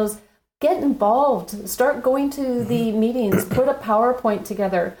signals, get involved. Start going to the meetings. Put a PowerPoint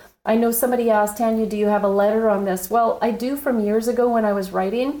together. I know somebody asked, Tanya, do you have a letter on this? Well, I do from years ago when I was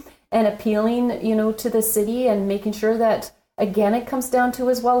writing and appealing, to the city and making sure that, again, it comes down to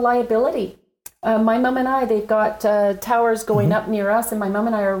as well liability. My mom and I, they've got towers going up near us, and my mom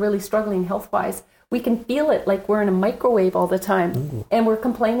and I are really struggling health-wise. We can feel it like we're in a microwave all the time. And we're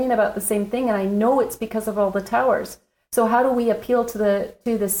complaining about the same thing. And I know it's because of all the towers. So how do we appeal to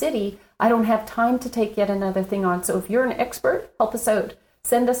the city? I don't have time to take yet another thing on. So if you're an expert, help us out.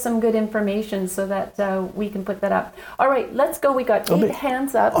 Send us some good information so that we can put that up. All right, let's go. We got 8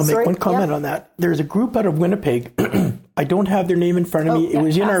 hands up. I'll make one comment on that. There's a group out of Winnipeg. I don't have their name in front of me. It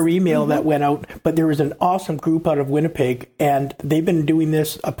was in our email that went out, but there was an awesome group out of Winnipeg, and they've been doing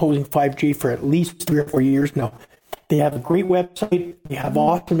this, opposing 5G, for at least 3 or 4 years now. They have a great website. They have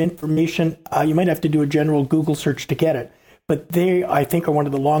awesome information. You might have to do a general Google search to get it, but they, I think, are one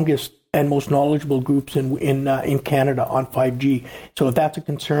of the longest and most knowledgeable groups in Canada on 5G. So if that's a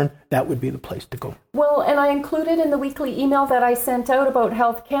concern, that would be the place to go. Well, and I included in the weekly email that I sent out about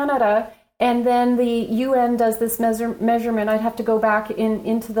Health Canada, and then the UN does this measurement. I'd have to go back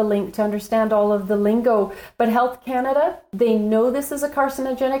into the link to understand all of the lingo. But Health Canada, they know this is a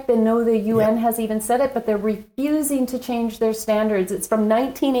carcinogenic. They know the UN has even said it, but they're refusing to change their standards. It's from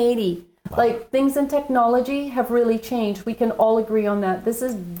 1980. Wow. Like, things in technology have really changed. We can all agree on that. This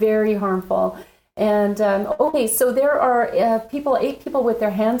is very harmful. And, okay, so there are 8 people with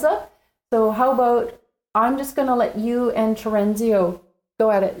their hands up. So how about, I'm just going to let you and Terenzio go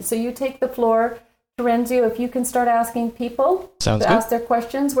at it. So you take the floor. Terenzio, if you can start asking people ask their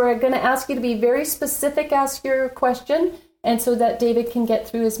questions. We're going to ask you to be very specific, ask your question, and so that David can get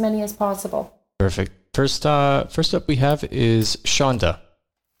through as many as possible. Perfect. First up we have is Shonda.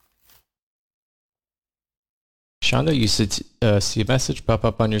 Shonda, you should see a message pop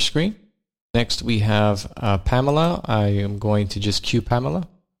up on your screen. Next, we have Pamela. I am going to just cue Pamela.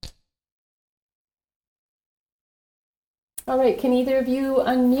 All right, can either of you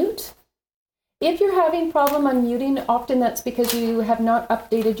unmute? If you're having problem unmuting, often that's because you have not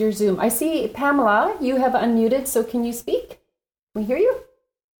updated your Zoom. I see, Pamela, you have unmuted, so can you speak? Can we hear you?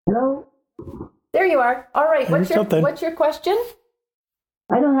 Hello? There you are. All right, what's your question?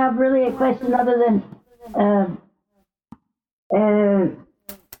 I don't have really a question other than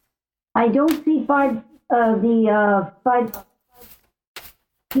I don't see 5G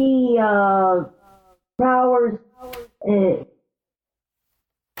towers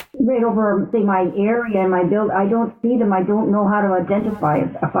right over, say, my area and my build. I don't see them. I don't know how to identify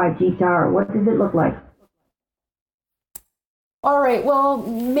a 5G tower. What does it look like? All right. Well,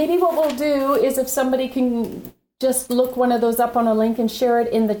 maybe what we'll do is if somebody can just look one of those up on a link and share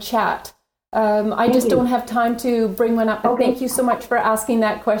it in the chat. I just don't have time to bring one up, but thank you so much for asking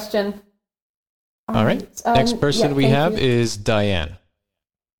that question. All right. Next person we have is Diane.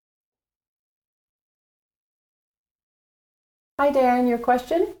 Hi, Diane. Your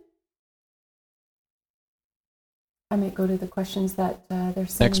question? I might go to the questions that they're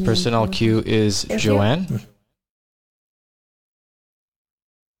sending. Next person I'll queue is Joanne.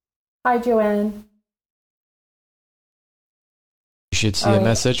 Hi, Joanne. You should see a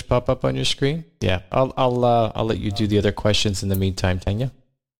message pop up on your screen. Yeah, I'll let you do the other questions in the meantime, Tanya.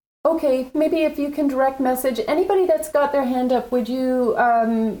 Okay, maybe if you can direct message anybody that's got their hand up, would you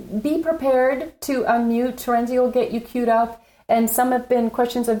be prepared to unmute? Terenzi will get you queued up, and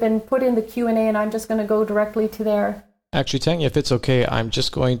questions have been put in the Q&A, and I'm just going to go directly to there. Actually, Tanya, if it's okay, I'm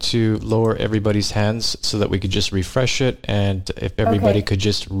just going to lower everybody's hands so that we could just refresh it, and if everybody could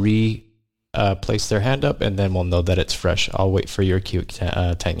just place their hand up, and then we'll know that it's fresh. I'll wait for your cue,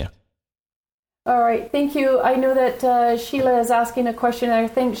 Tanya. All right, thank you. I know that Sheila is asking a question. I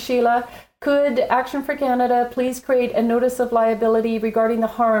think, Sheila, could Action for Canada please create a notice of liability regarding the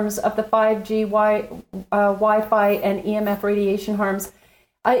harms of the 5G Wi-Fi and EMF radiation harms?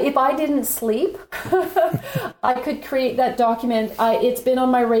 If I didn't sleep, I could create that document. It's been on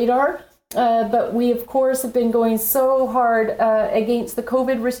my radar, but we, of course, have been going so hard against the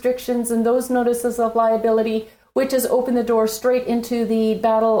COVID restrictions and those notices of liability, which has opened the door straight into the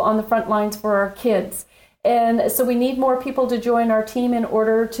battle on the front lines for our kids. And so we need more people to join our team in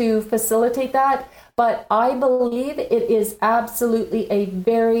order to facilitate that. But I believe it is absolutely a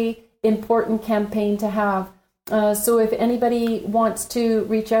very important campaign to have. So if anybody wants to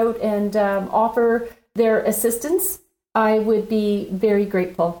reach out and offer their assistance, I would be very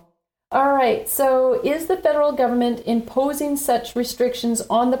grateful. All right, so is the federal government imposing such restrictions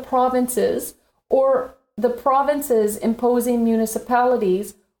on the provinces, or the provinces imposing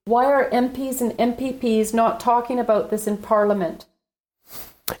municipalities? Why are MPs and MPPs not talking about this in Parliament?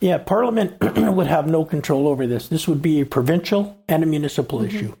 Yeah, Parliament would have no control over this. This would be a provincial and a municipal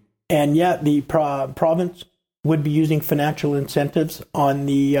issue. And yet the province would be using financial incentives on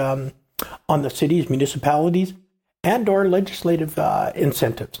the cities, municipalities, and or legislative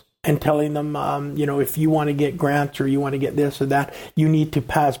incentives, and telling them, if you want to get grants or you want to get this or that, you need to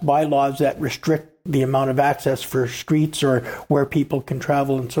pass bylaws that restrict the amount of access for streets or where people can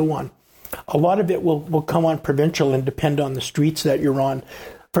travel and so on. A lot of it will come on provincial and depend on the streets that you're on.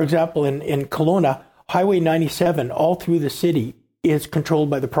 For example, in Kelowna, Highway 97 all through the city is controlled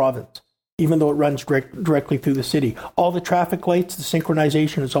by the province, even though it runs directly through the city. All the traffic lights, the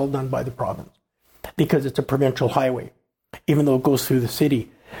synchronization is all done by the province because it's a provincial highway, even though it goes through the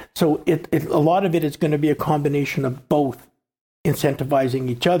city. So a lot of it is going to be a combination of both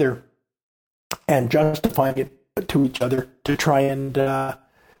incentivizing each other and justifying it to each other to try and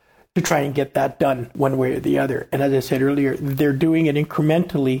get that done one way or the other. And as I said earlier, they're doing it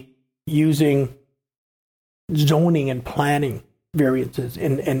incrementally using zoning and planning variances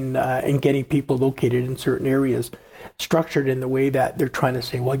and getting people located in certain areas, structured in the way that they're trying to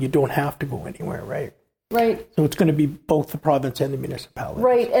say, well, you don't have to go anywhere, right? Right. So it's going to be both the province and the municipality.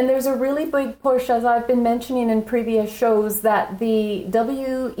 Right, and there's a really big push, as I've been mentioning in previous shows, that the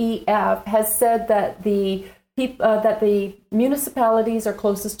WEF has said that the municipalities are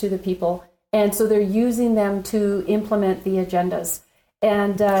closest to the people, and so they're using them to implement the agendas.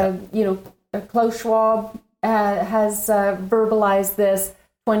 And Klaus Schwab has verbalized this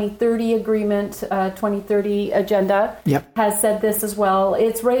 2030 agreement, 2030 agenda, has said this as well.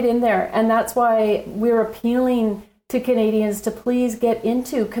 It's right in there. And that's why we're appealing to Canadians to please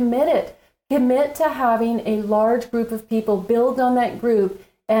commit to having a large group of people, build on that group,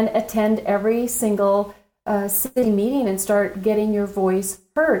 and attend every single city meeting and start getting your voice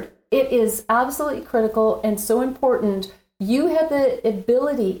heard. It is absolutely critical and so important. You have the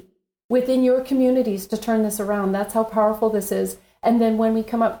ability within your communities to turn this around. That's how powerful this is. And then when we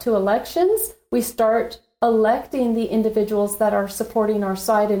come up to elections, we start electing the individuals that are supporting our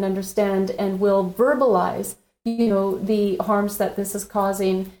side and understand and will verbalize, the harms that this is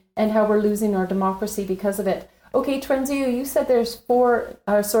causing and how we're losing our democracy because of it. Okay, Terenzi, you said there's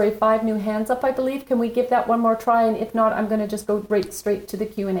 5 new hands up, I believe. Can we give that one more try? And if not, I'm going to just go right straight to the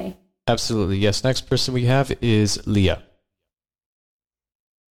Q&A. Absolutely. Yes. Next person we have is Leah.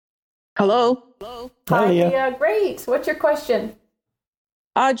 Hello. Hi, Leah. Great. What's your question?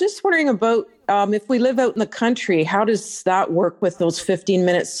 Just wondering about if we live out in the country, how does that work with those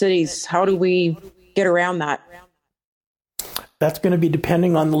 15-minute cities? How do we get around that? That's going to be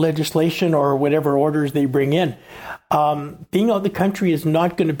depending on the legislation or whatever orders they bring in. Being out in the country is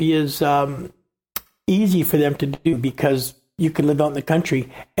not going to be as easy for them to do, because you can live out in the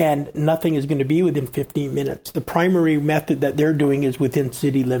country and nothing is going to be within 15 minutes. The primary method that they're doing is within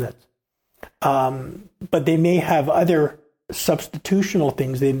city limits. But they may have other substitutional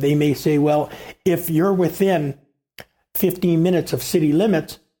things. They may say, well, if you're within 15 minutes of city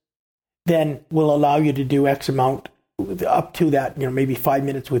limits, then we'll allow you to do X amount up to that, maybe 5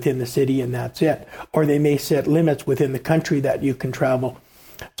 minutes within the city, and that's it. Or they may set limits within the country that you can travel.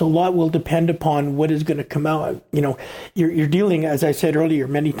 So a lot will depend upon what is going to come out. You're dealing, as I said earlier,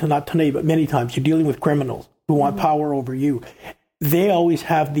 not tonight, but many times, you're dealing with criminals who want power over you. They always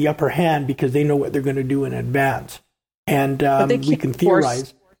have the upper hand because they know what they're going to do in advance. And we can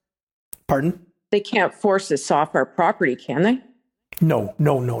theorize. Pardon? They can't force this off our property, can they? No.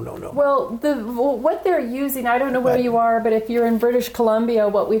 Well, what they're using, I don't know where you are, but if you're in British Columbia,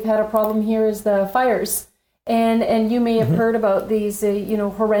 what we've had a problem here is the fires. And you may have heard about these,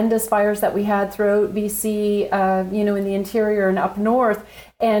 horrendous fires that we had throughout BC, in the interior and up north.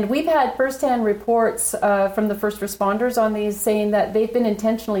 And we've had firsthand reports from the first responders on these saying that they've been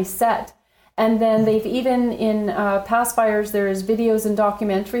intentionally set. And then they've even, in past fires, there's videos and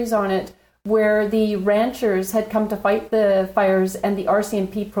documentaries on it where the ranchers had come to fight the fires and the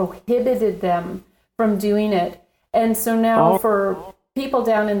RCMP prohibited them from doing it. And so now for people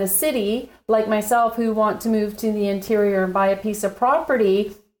down in the city, like myself, who want to move to the interior and buy a piece of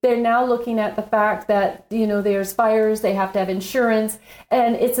property, they're now looking at the fact that, there's fires, they have to have insurance,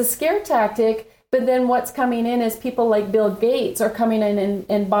 and it's a scare tactic. But then what's coming in is people like Bill Gates are coming in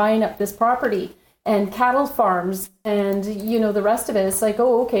and buying up this property and cattle farms and, the rest of it. It's like,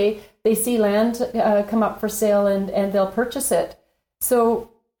 oh, okay, they see land come up for sale and they'll purchase it.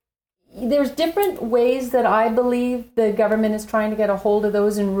 So there's different ways that I believe the government is trying to get a hold of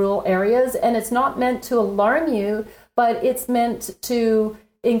those in rural areas. And it's not meant to alarm you, but it's meant to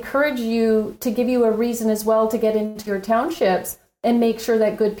encourage you, to give you a reason as well to get into your townships and make sure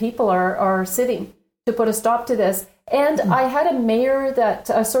that good people are sitting to put a stop to this. And I had a mayor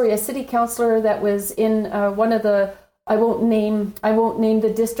a city councillor that was in one of the, I won't name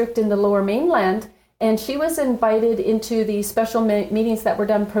the district in the Lower Mainland, and she was invited into the special meetings that were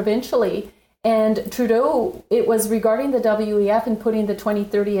done provincially. And Trudeau, it was regarding the WEF and putting the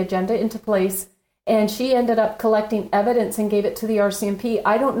 2030 agenda into place. And she ended up collecting evidence and gave it to the RCMP.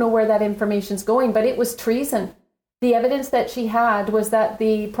 I don't know where that information's going, but it was treason. The evidence that she had was that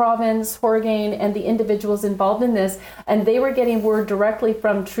the province, Horgan, and the individuals involved in this, and they were getting word directly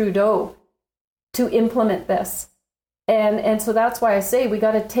from Trudeau to implement this. And so that's why I say we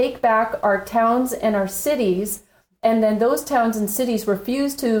got to take back our towns and our cities, and then those towns and cities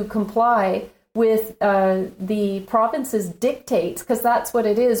refuse to comply with the province's dictates, because that's what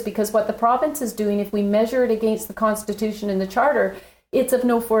it is. Because what the province is doing, if we measure it against the Constitution and the Charter, it's of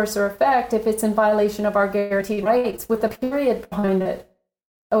no force or effect if it's in violation of our guaranteed rights with a period behind it.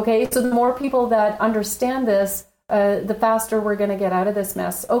 Okay, so the more people that understand this, the faster we're going to get out of this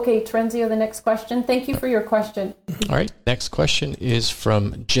mess. Okay, Trenzio, the next question. Thank you for your question. All right, next question is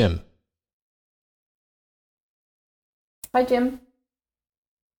from Jim. Hi, Jim.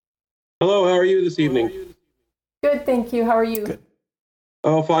 Hello, how are you this evening? Good, thank you. How are you? Good.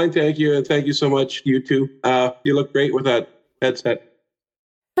 Oh, fine, thank you. And thank you so much, you two. You look great with that headset.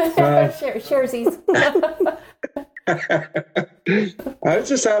 Sharesies. I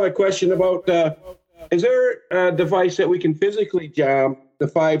just have a question about, is there a device that we can physically jam the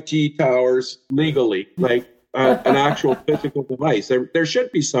 5G towers legally, like an actual physical device? There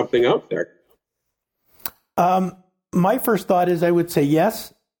should be something out there. My first thought is I would say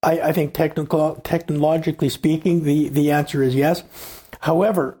yes. I think technologically speaking, the answer is yes.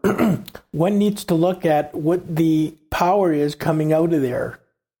 However, one needs to look at what the power is coming out of there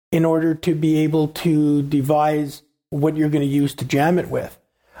in order to be able to devise what you're going to use to jam it with.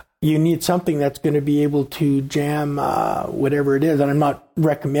 You need something that's going to be able to jam whatever it is. And I'm not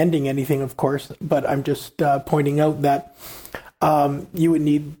recommending anything, of course, but I'm just pointing out that you would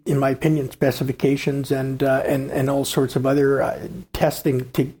need, in my opinion, specifications and all sorts of other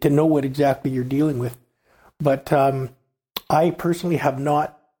testing to know what exactly you're dealing with. But I personally have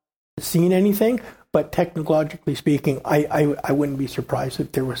not seen anything. But technologically speaking, I wouldn't be surprised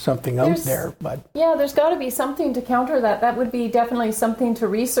if there was something out there. But yeah, there's got to be something to counter that. That would be definitely something to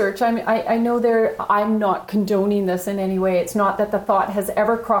research. I mean, I know I'm not condoning this in any way. It's not that the thought has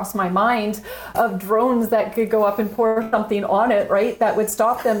ever crossed my mind of drones that could go up and pour something on it, right? That would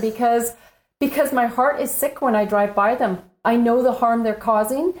stop them because my heart is sick when I drive by them. I know the harm they're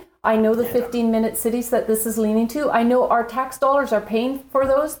causing. I know the 15-minute cities that this is leaning to. I know our tax dollars are paying for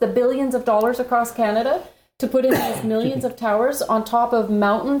those, the billions of dollars across Canada, to put in these millions of towers on top of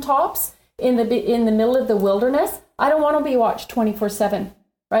mountain tops in the middle of the wilderness. I don't want to be watched 24/7.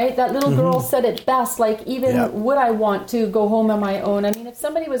 Right? That little girl said it best, like, even would I want to go home on my own? I mean, if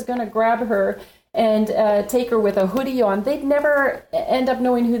somebody was going to grab her and take her with a hoodie on, they'd never end up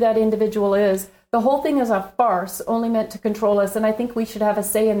knowing who that individual is. The whole thing is a farce, only meant to control us, and I think we should have a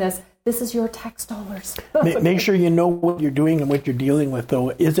say in this. This is your tax dollars. Make sure you know what you're doing and what you're dealing with,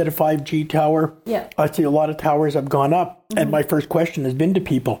 though. Is it a 5G tower? Yeah. I see a lot of towers have gone up, and my first question has been to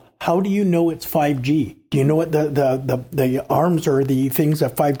people, how do you know it's 5G? Do you know what the arms or the things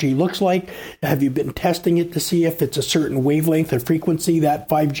that 5G looks like? Have you been testing it to see if it's a certain wavelength or frequency that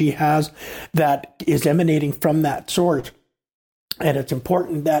 5G has that is emanating from that source? And it's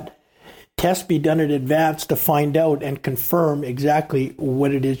important that tests be done in advance to find out and confirm exactly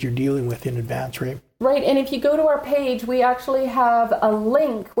what it is you're dealing with in advance, right? Right, and if you go to our page, we actually have a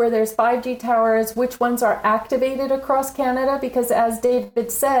link where there's 5G towers, which ones are activated across Canada, because as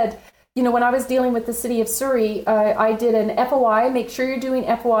David said, you know, when I was dealing with the city of Surrey, I did an FOI. Make sure you're doing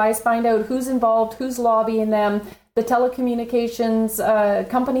FOIs, find out who's involved, who's lobbying them, the telecommunications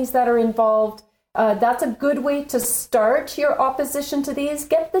companies that are involved. That's a good way to start your opposition to these.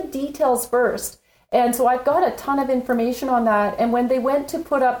 Get the details first. And so I've got a ton of information on that. And when they went to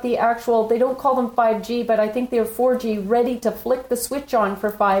put up the actual, they don't call them 5G, but I think they're 4G, ready to flick the switch on for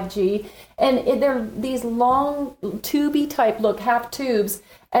 5G. And they're these long tubey type look, half tubes,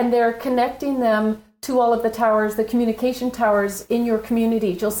 and they're connecting them to all of the towers, the communication towers in your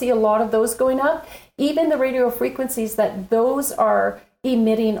communities. You'll see a lot of those going up. Even the radio frequencies that those are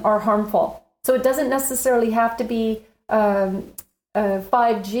emitting are harmful. So it doesn't necessarily have to be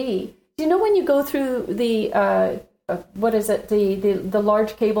 5G. Do you know when you go through the the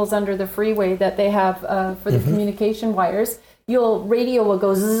large cables under the freeway that they have for the communication wires, radio will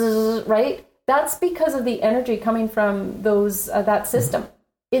go zzz, right? That's because of the energy coming from those that system.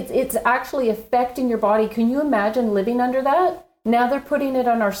 It's actually affecting your body. Can you imagine living under that? Now they're putting it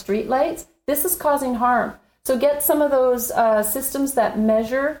on our street lights. This is causing harm. So get some of those systems that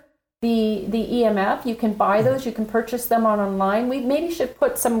measure the EMF. You can buy those. You can purchase them online. We maybe should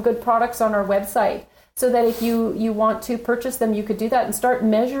put some good products on our website so that if you want to purchase them, you could do that and start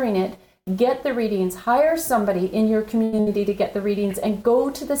measuring it. Get the readings. Hire somebody in your community to get the readings and go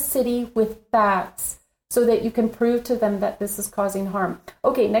to the city with facts so that you can prove to them that this is causing harm.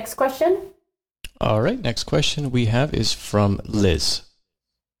 Okay, next question. All right, next question we have is from Liz.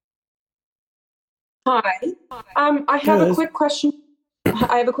 Hi. I have a quick question.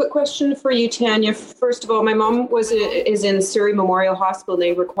 I have a quick question for you, Tanya. First of all, my mom is in Surrey Memorial Hospital and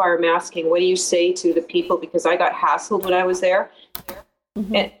they require masking. What do you say to the people? Because I got hassled when I was there.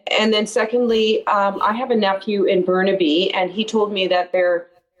 And then secondly, I have a nephew in Burnaby and he told me that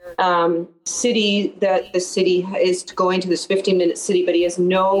the city is going to this 15-minute city, but he has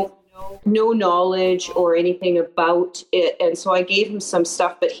no knowledge or anything about it. And so I gave him some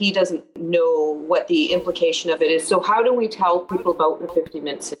stuff, but he doesn't know what the implication of it is. So how do we tell people about the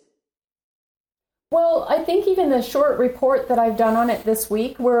 15-minute city? Well, I think even the short report that I've done on it this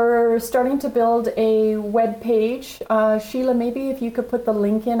week, we're starting to build a web page. Sheila, maybe if you could put the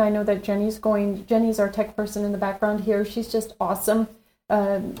link in. I know that Jenny's our tech person in the background here. She's just awesome,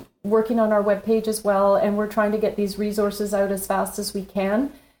 working on our web page as well. And we're trying to get these resources out as fast as we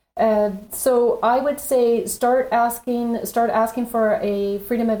can. So I would say start asking for a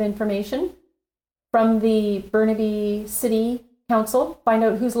freedom of information from the Burnaby City Council. Find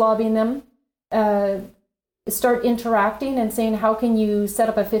out who's lobbying them. Start interacting and saying, how can you set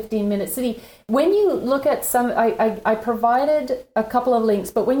up a 15-minute city? When you look at some, I provided a couple of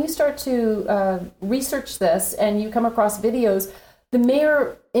links, but when you start to research this and you come across videos, the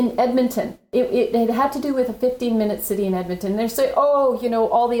mayor in Edmonton, it had to do with a 15-minute city in Edmonton. They say,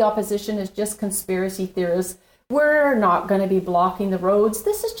 all the opposition is just conspiracy theorists. We're not going to be blocking the roads.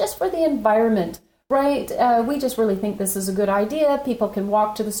 This is just for the environment, right? We just really think this is a good idea. People can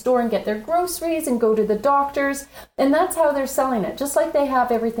walk to the store and get their groceries and go to the doctors. And that's how they're selling it, just like they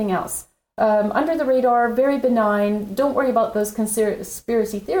have everything else. Under the radar, very benign. Don't worry about those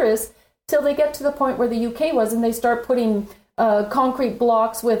conspiracy theorists till they get to the point where the UK was and they start putting concrete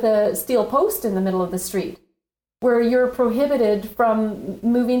blocks with a steel post in the middle of the street where you're prohibited from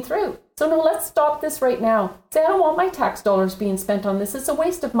moving through. So no, let's stop this right now. Say, I don't want my tax dollars being spent on this. It's a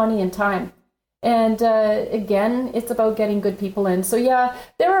waste of money and time. And again, it's about getting good people in. So yeah,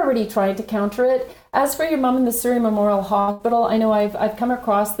 they're already trying to counter it. As for your mom in the Surrey Memorial Hospital, I know I've come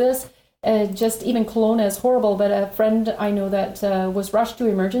across this. Just even Kelowna is horrible, but a friend I know that was rushed to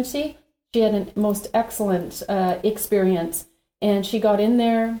emergency, she had a most excellent experience. And she got in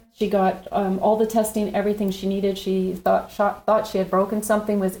there, she got all the testing, everything she needed. She thought she had broken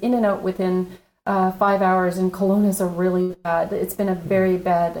something, was in and out within 5 hours. And Kelowna is a really bad, it's been a very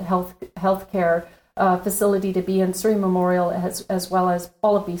bad healthcare facility to be in, Surrey Memorial as well as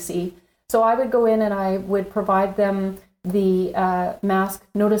all of BC. So I would go in and I would provide them the mask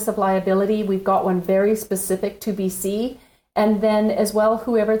notice of liability. We've got one very specific to BC. And then as well,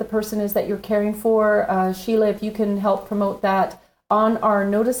 whoever the person is that you're caring for, Sheila, if you can help promote that on our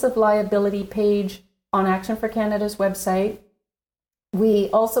notice of liability page on Action for Canada's website. We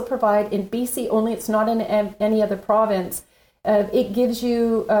also provide in BC only, it's not in any other province. It gives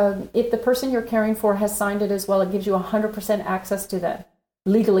you, if the person you're caring for has signed it as well, it gives you 100% access to that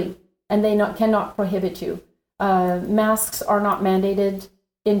legally, and they cannot prohibit you. Masks are not mandated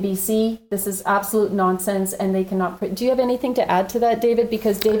in BC. This is absolute nonsense, and they cannot. Do you have anything to add to that, David?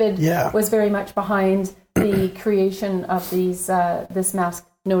 Because David was very much behind the creation of these this mask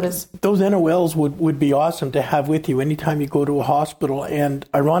notice. Those NOLs would be awesome to have with you anytime you go to a hospital. And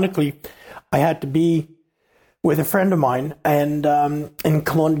ironically, I had to be with a friend of mine and in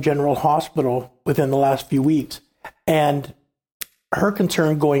Kelowna General Hospital within the last few weeks, and her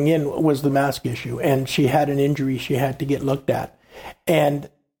concern going in was the mask issue, and she had an injury she had to get looked at. And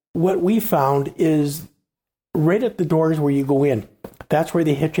what we found is right at the doors where you go in, that's where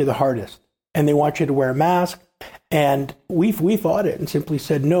they hit you the hardest. And they want you to wear a mask. And we fought it and simply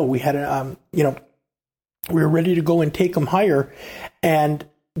said no. We had we were ready to go and take them higher, and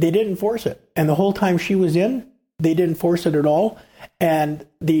they didn't force it. And the whole time she was in, they didn't force it at all. And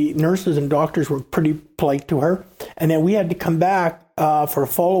the nurses and doctors were pretty polite to her. And then we had to come back for a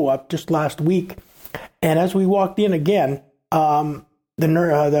follow-up just last week. And as we walked in again, at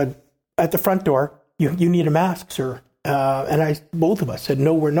the front door, you need a mask, sir. And both of us said,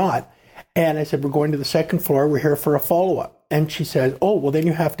 no, we're not. And I said, we're going to the second floor. We're here for a follow-up. And she said, oh, well, then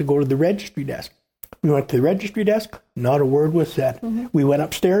you have to go to the registry desk. We went to the registry desk. Not a word was said. Mm-hmm. We went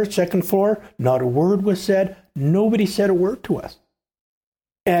upstairs, second floor. Not a word was said. Nobody said a word to us.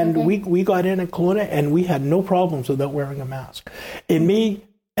 And we got in Kelowna, and we had no problems without wearing a mask. It may,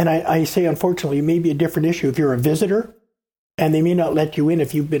 and I say unfortunately, it may be a different issue if you're a visitor, and they may not let you in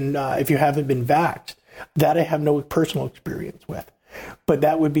if you haven't been vaxxed. That I have no personal experience with. But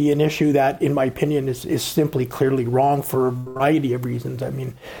that would be an issue that, in my opinion, is simply clearly wrong for a variety of reasons. I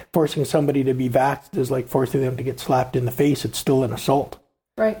mean, forcing somebody to be vaxxed is like forcing them to get slapped in the face. It's still an assault.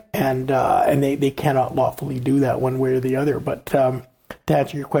 Right. And they cannot lawfully do that one way or the other. But to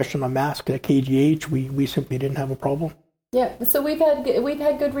answer your question on masks at KGH, we simply didn't have a problem. Yeah, so we've had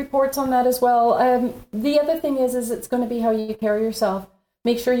good reports on that as well. The other thing is it's going to be how you carry yourself.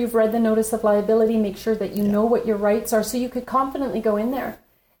 Make sure you've read the notice of liability. Make sure that you know what your rights are, so you could confidently go in there,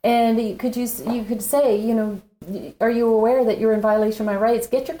 and you could say, are you aware that you're in violation of my rights?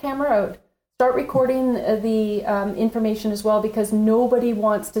 Get your camera out. Start recording the information as well, because nobody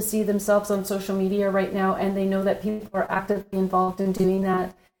wants to see themselves on social media right now, and they know that people are actively involved in doing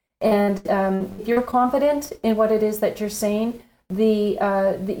that. And if you're confident in what it is that you're saying, these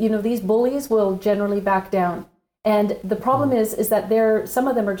bullies will generally back down. And the problem is that some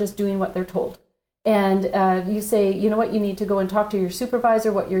of them are just doing what they're told. And you say, you know what, you need to go and talk to your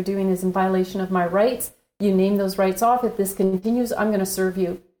supervisor. What you're doing is in violation of my rights. You name those rights off. If this continues, I'm going to serve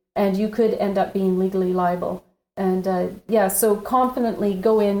you. And you could end up being legally liable. And so confidently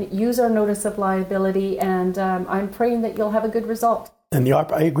go in, use our notice of liability, and I'm praying that you'll have a good result. And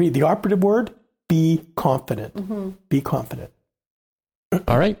I agree. The operative word, be confident. Mm-hmm. Be confident.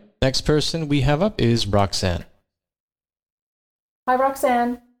 All right. Next person we have up is Roxanne. Hi,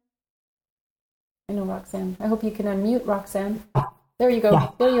 Roxanne. I know Roxanne. I hope you can unmute Roxanne. There you go. Yeah.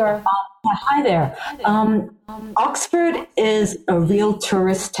 There you are. Hi there. Oxford is a real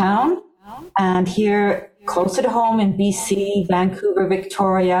tourist town, and here closer to home in BC, Vancouver,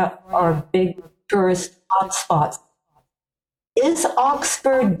 Victoria are big tourist hotspots. Is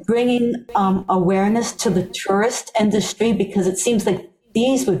Oxford bringing awareness to the tourist industry? Because it seems like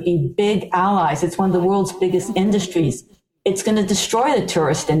these would be big allies. It's one of the world's biggest industries. It's going to destroy the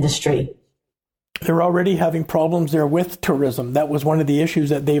tourist industry. They're already having problems there with tourism. That was one of the issues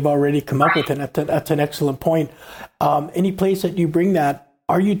that they've already come up with, and that's an excellent point. Any place that you bring that,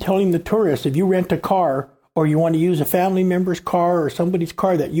 are you telling the tourists, if you rent a car or you want to use a family member's car or somebody's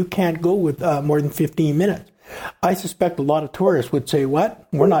car, that you can't go with more than 15 minutes? I suspect a lot of tourists would say, what?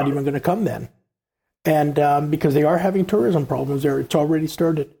 We're not even going to come then. And because they are having tourism problems there. It's already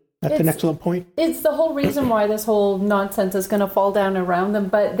started. That's an excellent point. It's the whole reason why this whole nonsense is going to fall down around them.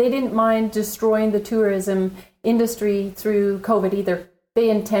 But they didn't mind destroying the tourism industry through COVID either. They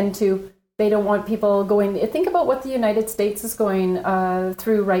intend to. They don't want people going. Think about what the United States is going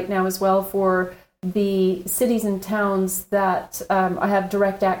through right now as well for the cities and towns that have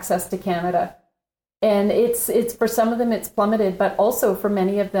direct access to Canada. And it's for some of them it's plummeted, but also for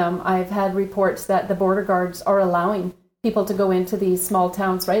many of them, I've had reports that the border guards are allowing people to go into these small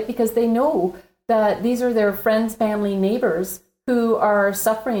towns, right? Because they know that these are their friends, family, neighbors who are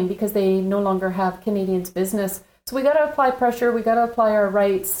suffering because they no longer have Canadians' business. So we got to apply pressure, we got to apply our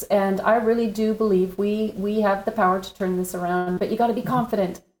rights, and I really do believe we have the power to turn this around, but you got to be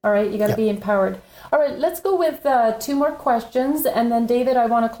confident. All right, you got to be empowered. All right, let's go with 2 more questions, and then David, I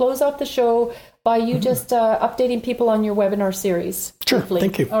want to close out the show by you just updating people on your webinar series. Sure, briefly.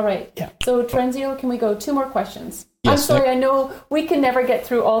 thank you. All right. Yeah. So Trenzio, can we go 2 more questions? Yes, I'm sorry, I know we can never get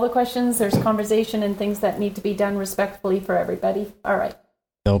through all the questions. There's conversation and things that need to be done respectfully for everybody. All right.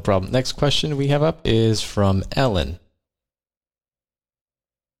 No problem. Next question we have up is from Ellen.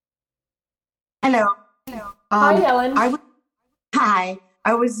 Hello. Hi, Ellen. Hi.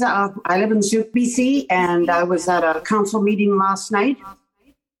 I live in Souk, BC, and I was at a council meeting last night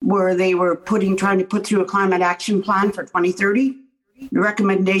where they were trying to put through a climate action plan for 2030. The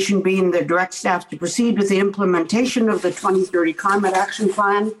recommendation being the direct staff to proceed with the implementation of the 2030 climate action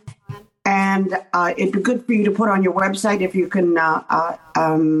plan. And it'd be good for you to put on your website if you can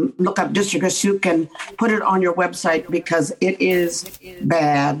look up District of Souk and put it on your website because it is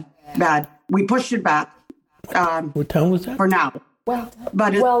bad. We pushed it back. What town was that? For now. Well done.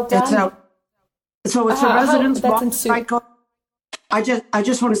 But well done. It's a residence walk cycle. I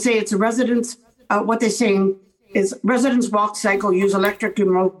just want to say it's a residence. What they're saying is residents walk cycle, use electric and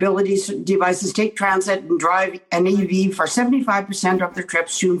mobility devices, take transit and drive an EV for 75% of their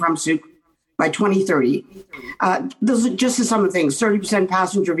trips to and from Souk by 2030. Those are just some of the things. 30%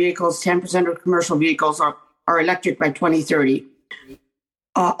 passenger vehicles, 10% of commercial vehicles are electric by 2030.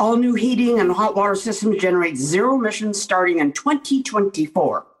 All new heating and hot water systems generate zero emissions starting in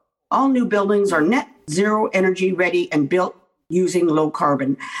 2024. All new buildings are net zero energy ready and built using low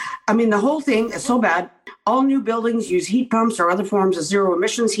carbon. I mean, the whole thing is so bad. All new buildings use heat pumps or other forms of zero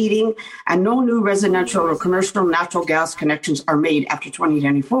emissions heating, and no new residential or commercial natural gas connections are made after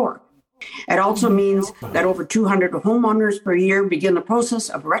 2024. It also means that over 200 homeowners per year begin the process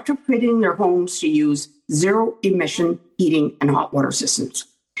of retrofitting their homes to use zero emission heating and hot water systems.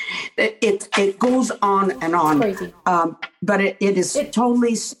 It goes on and on, but it is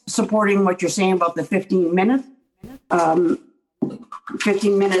totally supporting what you're saying about the 15 minutes.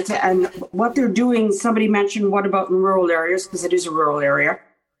 15 minutes, and what they're doing, somebody mentioned what about in rural areas, because it is a rural area.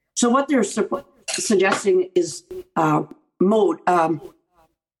 So what they're suggesting is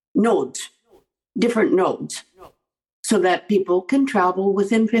nodes, different nodes, so that people can travel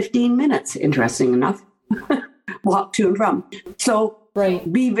within 15 minutes, interesting enough, walk to and from. So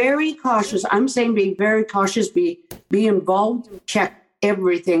be very cautious. I'm saying be very cautious, be involved, check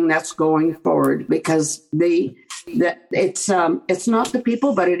everything that's going forward, because it's not the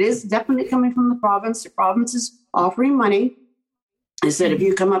people, but it is definitely coming from the province. The province is offering money. They said, if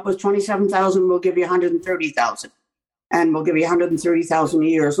you come up with 27,000, we'll give you 130,000, and we'll give you 130,000 a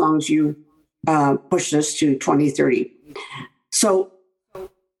year as long as you push this to 2030. So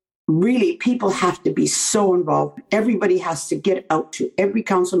really, people have to be so involved. Everybody has to get out to every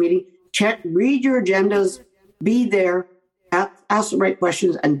council meeting, read your agendas, be there, ask the right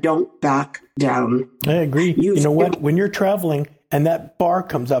questions, and don't back down. I agree. You know what? When you're traveling and that bar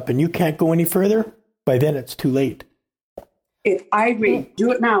comes up and you can't go any further, by then it's too late. I agree.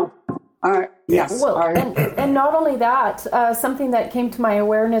 Do it now. Yes. Well, and not only that, something that came to my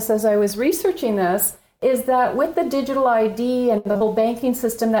awareness as I was researching this is that with the digital ID and the whole banking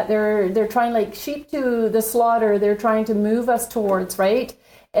system that they're trying, like sheep to the slaughter, they're trying to move us towards, right?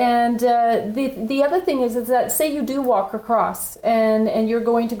 And the other thing is that say you do walk across and you're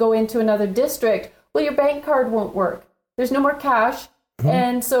going to go into another district, well, your bank card won't work. There's no more cash.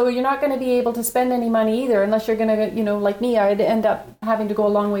 And so you're not going to be able to spend any money either, unless you're going to, like me, I'd end up having to go a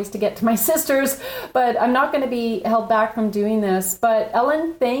long ways to get to my sister's, but I'm not going to be held back from doing this. But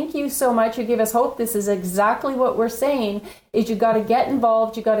Ellen, thank you so much. You give us hope. This is exactly what we're saying, is you got to get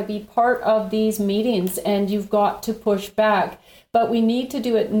involved. You got to be part of these meetings, and you've got to push back. But we need to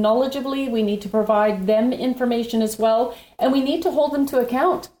do it knowledgeably. We need to provide them information as well, and we need to hold them to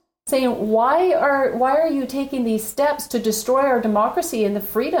account, saying, why are you taking these steps to destroy our democracy and the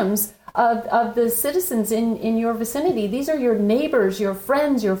freedoms of the citizens in your vicinity? These are your neighbors, your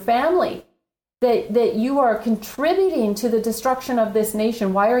friends, your family. that you are contributing to the destruction of this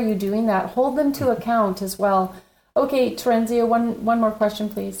nation. Why are you doing that? Hold them to account as well. Okay, Terenzia, one more question,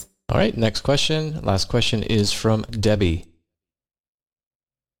 please. All right, next question. Last question is from Debbie.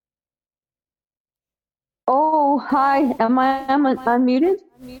 Oh, hi. Am I unmuted?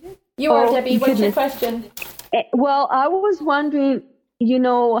 You are, Debbie. What's your question? Well, I was wondering,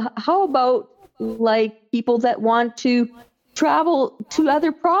 how about like people that want to travel to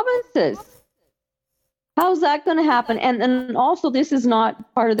other provinces? How's that going to happen? And also, this is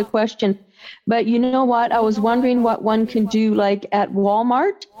not part of the question, but you know what? I was wondering what one can do, like at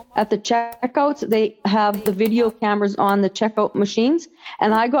Walmart, at the checkouts, they have the video cameras on the checkout machines,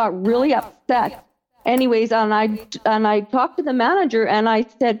 and I got really upset. Anyways, and I talked to the manager, and I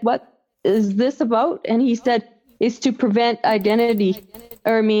said, "What is this about?" And he said, "It's to prevent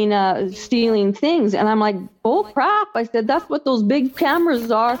stealing things." And I'm like, "Bull crap!" I said, "That's what those big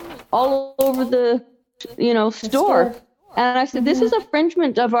cameras are all over the store." And I said, "This is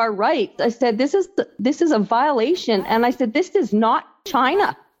infringement of our rights." I said, "This is a violation." And I said, "This is not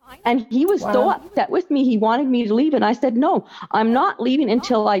China." And he was so upset with me. He wanted me to leave. And I said, "No, I'm not leaving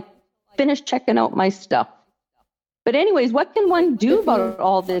until I finish checking out my stuff." But anyways, what can one do about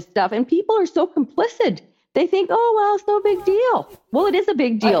all this stuff? And people are so complicit. They think, "Oh, well, it's no big deal." Well, it is a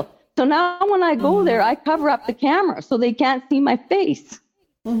big deal. So now when I go there, I cover up the camera so they can't see my face.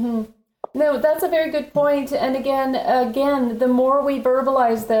 Mm-hmm. No, that's a very good point. And again, the more we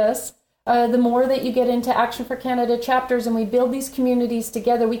verbalize this, the more that you get into Action for Canada chapters and we build these communities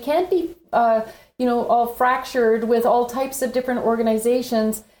together. We can't be, all fractured with all types of different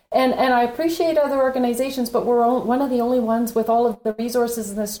organizations. And I appreciate other organizations, but we're one of the only ones with all of the resources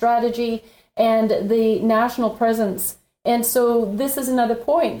and the strategy and the national presence. And so this is another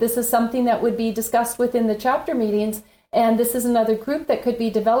point. This is something that would be discussed within the chapter meetings. And this is another group that could be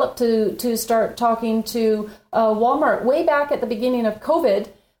developed to start talking to Walmart. Way back at the beginning of COVID,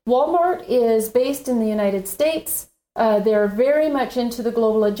 Walmart is based in the United States. They're very much into the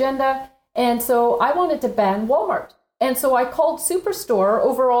global agenda. And so I wanted to ban Walmart. And so I called Superstore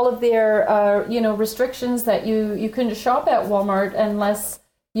over all of their, restrictions that you couldn't shop at Walmart unless,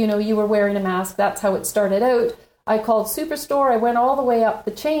 you were wearing a mask. That's how it started out. I called Superstore. I went all the way up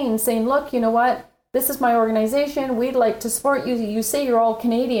the chain saying, "Look, you know what? This is my organization. We'd like to support you. You say you're all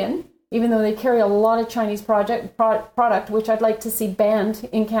Canadian, even though they carry a lot of Chinese product, which I'd like to see banned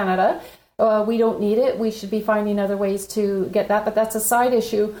in Canada. We don't need it. We should be finding other ways to get that, but that's a side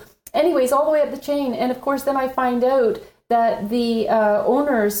issue." Anyways, all the way up the chain. And of course, then I find out that the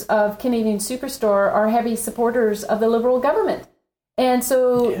owners of Canadian Superstore are heavy supporters of the Liberal government. And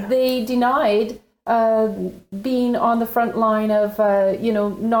so they denied being on the front line of,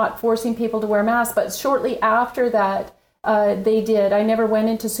 not forcing people to wear masks. But shortly after that, they did. I never went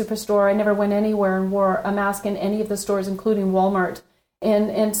into Superstore. I never went anywhere and wore a mask in any of the stores, including Walmart.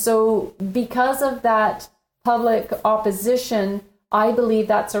 And so because of that public opposition, I believe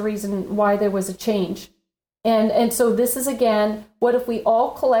that's a reason why there was a change. And so this is, again, what if we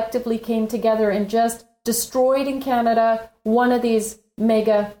all collectively came together and just destroyed in Canada one of these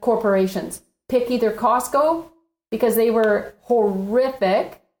mega corporations? Pick either Costco, because they were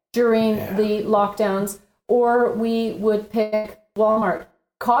horrific during the lockdowns, or we would pick Walmart.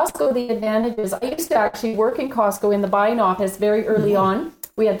 Costco, the advantages. I used to actually work in Costco in the buying office very early on.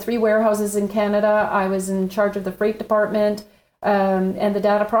 We had 3 warehouses in Canada. I was in charge of the freight department and the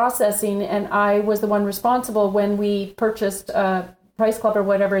data processing, and I was the one responsible when we purchased Price Club or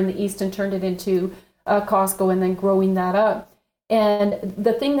whatever in the East and turned it into Costco and then growing that up. And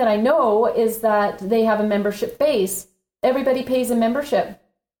the thing that I know is that they have a membership base. Everybody pays a membership.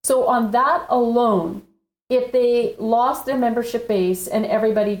 So on that alone, if they lost their membership base and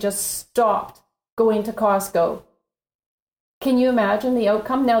everybody just stopped going to Costco, can you imagine the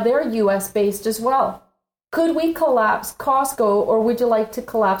outcome? Now they're US based as well. Could we collapse Costco, or would you like to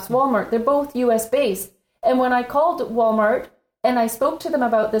collapse Walmart? They're both US based. And when I called Walmart and I spoke to them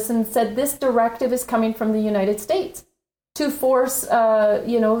about this and said, this directive is coming from the United States to force,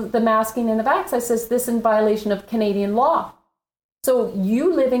 the masking and the vax, I says, this is in violation of Canadian law. So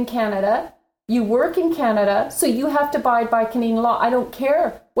you live in Canada, you work in Canada, so you have to abide by Canadian law. I don't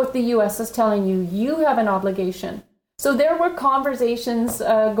care what the US is telling you. You have an obligation. So there were conversations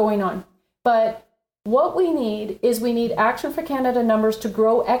going on. But what we need Action for Canada numbers to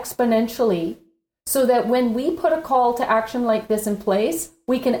grow exponentially so that when we put a call to action like this in place,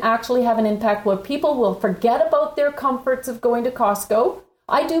 we can actually have an impact where people will forget about their comforts of going to Costco.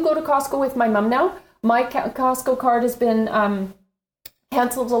 I do go to Costco with my mom now. My Costco card has been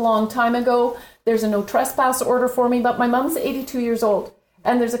canceled a long time ago. There's a no trespass order for me, but my mom's 82 years old.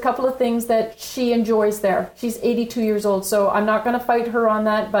 And there's a couple of things that she enjoys there. She's 82 years old, so I'm not going to fight her on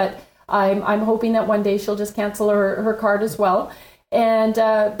that, but I'm hoping that one day she'll just cancel her card as well. And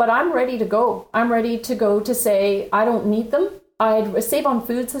but I'm ready to go. I'm ready to go to say I don't need them. Save on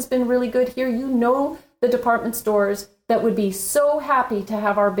Foods has been really good here. You know the department stores that would be so happy to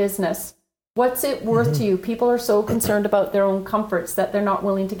have our business. What's it worth to you? People are so concerned about their own comforts that they're not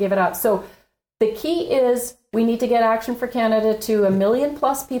willing to give it up. So the key is we need to get Action for Canada to 1 million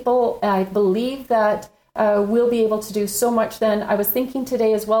plus people. I believe that we'll be able to do so much then. I was thinking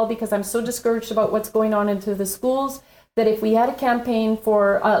today as well, because I'm so discouraged about what's going on into the schools, that if we had a campaign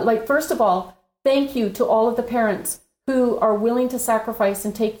for, first of all, thank you to all of the parents who are willing to sacrifice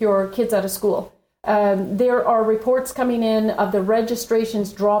and take your kids out of school. There are reports coming in of the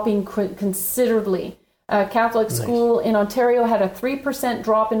registrations dropping considerably. Catholic school in Ontario had a 3%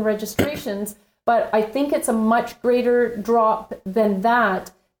 drop in registrations, but I think it's a much greater drop than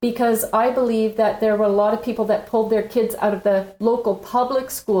that, because I believe that there were a lot of people that pulled their kids out of the local public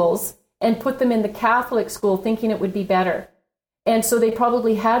schools and put them in the Catholic school thinking it would be better. And so they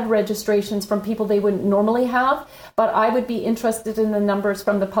probably had registrations from people they wouldn't normally have, but I would be interested in the numbers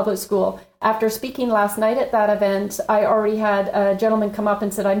from the public school. After speaking last night at that event, I already had a gentleman come up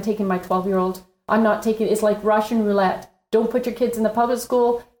and said, I'm taking my 12-year-old. I'm not taking, it's like Russian roulette. Don't put your kids in the public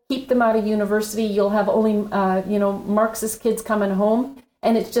school, keep them out of university. You'll have only, Marxist kids coming home,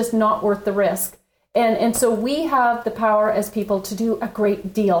 and it's just not worth the risk. And so we have the power as people to do a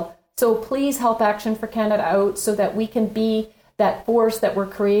great deal. So please help Action for Canada out so that we can be that force that we're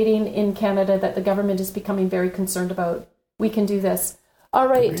creating in Canada that the government is becoming very concerned about. We can do this. All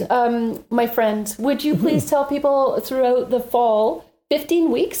right, my friend, would you please tell people throughout the fall,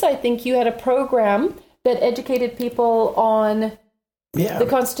 15 weeks, I think you had a program that educated people on the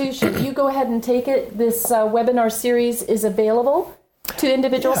Constitution. You go ahead and take it. This webinar series is available to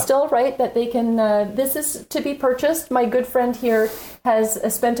individuals still, right? That they can, this is to be purchased. My good friend here has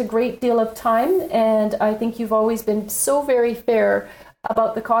spent a great deal of time, and I think you've always been so very fair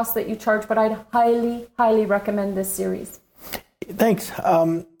about the cost that you charge, but I'd highly, highly recommend this series. Thanks.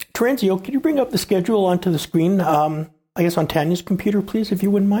 Terenzio, can you bring up the schedule onto the screen? I guess on Tanya's computer, please, if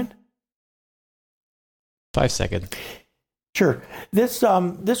you wouldn't mind. 5 seconds. Sure.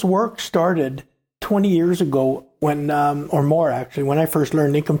 This work started 20 years ago when, or more actually, when I first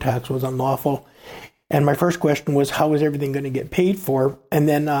learned income tax was unlawful. And my first question was, how is everything going to get paid for? And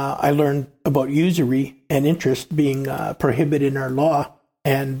then I learned about usury and interest being prohibited in our law.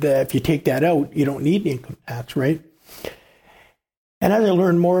 And if you take that out, you don't need income tax, right? And as I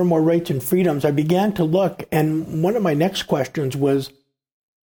learned more and more rights and freedoms, I began to look. And one of my next questions was,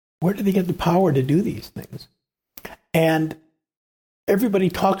 where do they get the power to do these things? And everybody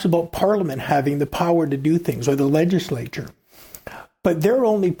talks about Parliament having the power to do things, or the legislature. But their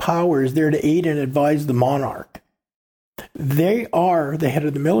only power is there to aid and advise the monarch. They are the head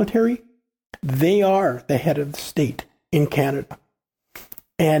of the military. They are the head of the state in Canada.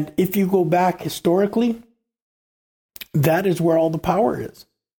 And if you go back historically, that is where all the power is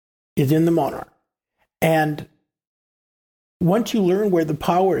in the monarch. And once you learn where the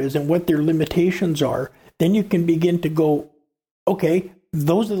power is and what their limitations are, then you can begin to go, okay,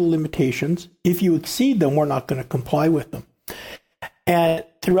 those are the limitations. If you exceed them, we're not going to comply with them. And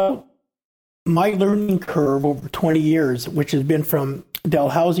throughout my learning curve over 20 years, which has been from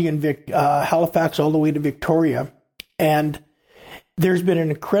Dalhousie and Halifax all the way to Victoria, and there's been an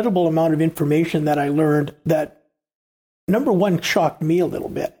incredible amount of information that I learned that, number one, shocked me a little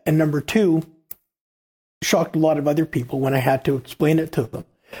bit, and number two, shocked a lot of other people when I had to explain it to them.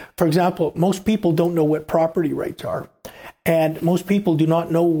 For example, most people don't know what property rights are. And most people do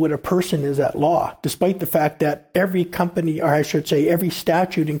not know what a person is at law, despite the fact that every company, or I should say every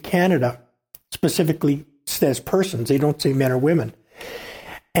statute in Canada specifically says persons. They don't say men or women.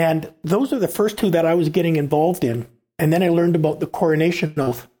 And those are the first two that I was getting involved in. And then I learned about the coronation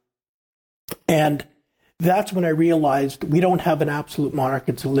oath. And that's when I realized we don't have an absolute monarch,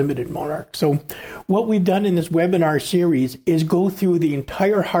 it's a limited monarch. So what we've done in this webinar series is go through the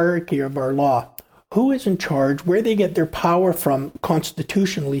entire hierarchy of our law. Who is in charge, where they get their power from,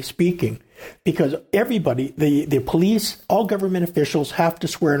 constitutionally speaking. Because everybody, the police, all government officials have to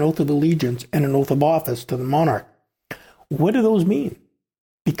swear an oath of allegiance and an oath of office to the monarch. What do those mean?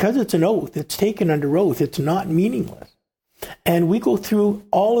 Because it's an oath, it's taken under oath, it's not meaningless. And we go through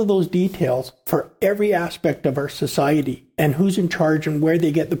all of those details for every aspect of our society and who's in charge and where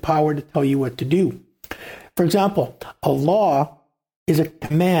they get the power to tell you what to do. For example, a law is a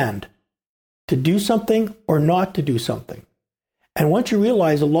command to do something or not to do something. And once you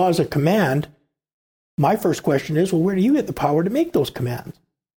realize a law is a command, My first question is, well, where do you get the power to make those commands?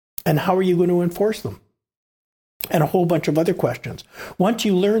 And how are you going to enforce them? And a whole bunch of other questions. Once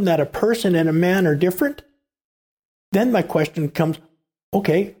you learn that a person and a man are different, then my question becomes,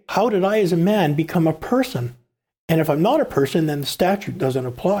 okay, how did I as a man become a person? And if I'm not a person, then the statute doesn't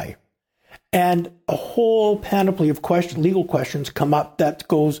apply. And a whole panoply of legal questions come up that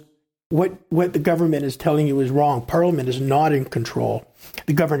goes, what the government is telling you is wrong. Parliament is not in control.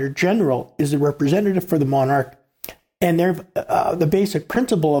 The Governor General is the representative for the monarch. And the basic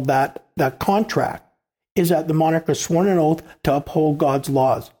principle of that contract is that the monarch is sworn an oath to uphold God's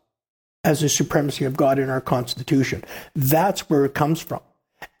laws as the supremacy of God in our Constitution. That's where it comes from.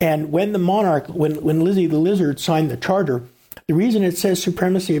 And when the monarch, when Lizzie the Lizard signed the charter, the reason it says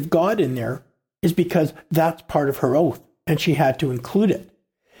supremacy of God in there is because that's part of her oath, and she had to include it.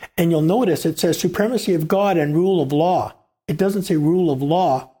 And you'll notice it says supremacy of God and rule of law. It doesn't say rule of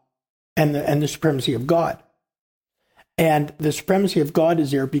law and the supremacy of God. And the supremacy of God is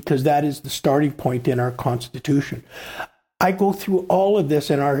there because that is the starting point in our Constitution. I go through all of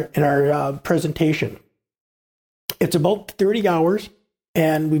this in our presentation. It's about 30 hours,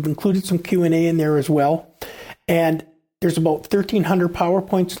 and we've included some Q&A in there as well. And there's about 1,300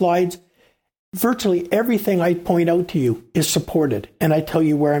 PowerPoint slides. Virtually everything I point out to you is supported, and I tell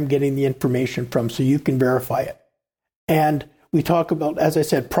you where I'm getting the information from so you can verify it. And we talk about, as I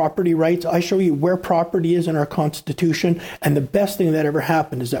said, property rights. I show you where property is in our Constitution, and the best thing that ever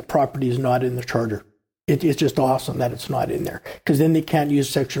happened is that property is not in the Charter. It's just awesome that it's not in there, because then they can't use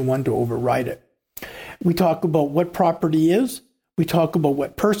Section 1 to override it. We talk about what property is. We talk about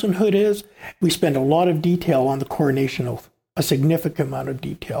what personhood is. We spend a lot of detail on the coronation oath, a significant amount of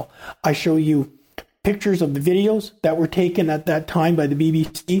detail. I show you pictures of the videos that were taken at that time by the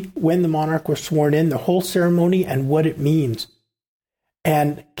BBC when the monarch was sworn in, the whole ceremony and what it means.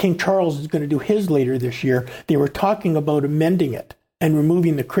 And King Charles is going to do his later this year. They were talking about amending it and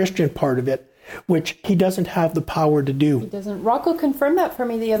removing the Christian part of it, which he doesn't have the power to do. He doesn't. Rocco confirmed that for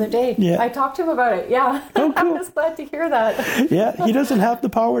me the other day. Yeah. I talked to him about it. Yeah. Oh, cool. I was glad to hear that. Yeah, he doesn't have the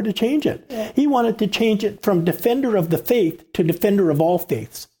power to change it. Yeah. He wanted to change it from defender of the faith to defender of all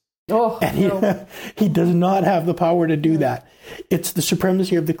faiths. Oh, and no. He does not have the power to do that. It's the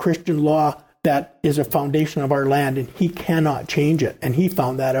supremacy of the Christian law that is a foundation of our land, and he cannot change it. And he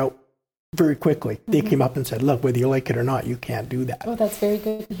found that out very quickly. They came up and said, look, whether you like it or not, you can't do that. Oh, that's very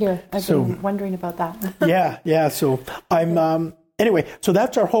good to hear. I've been wondering about that. Yeah. So I'm, anyway, so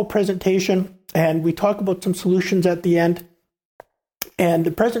that's our whole presentation. And we talk about some solutions at the end. And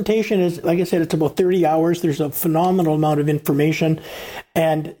the presentation is, like I said, it's about 30 hours. There's a phenomenal amount of information.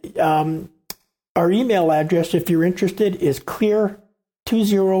 And our email address, if you're interested, is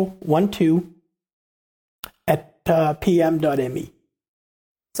clear2012 at pm.me.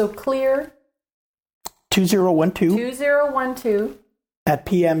 So clear 2012 at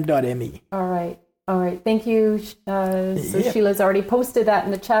pm.me. All right. Thank you. Sheila's already posted that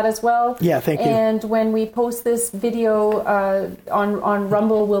in the chat as well. Yeah, thank you. And when we post this video on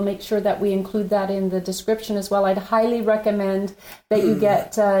Rumble, we'll make sure that we include that in the description as well. I'd highly recommend that you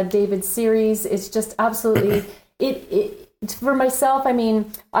get David's series. It's just absolutely for myself. I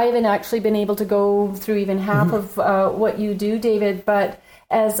mean, I haven't actually been able to go through even half of what you do, David, but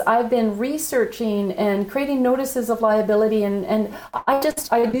as I've been researching and creating notices of liability, and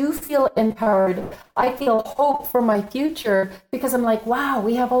I do feel empowered. I feel hope for my future because I'm like, wow,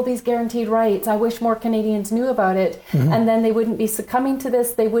 we have all these guaranteed rights. I wish more Canadians knew about it. And then they wouldn't be succumbing to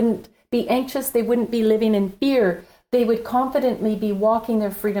this. They wouldn't be anxious. They wouldn't be living in fear. They would confidently be walking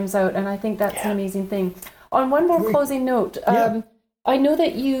their freedoms out. And I think that's an amazing thing. On one more closing note, I know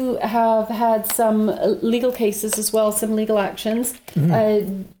that you have had some legal cases as well, some legal actions.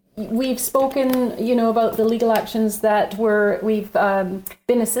 We've spoken, about the legal actions that we've been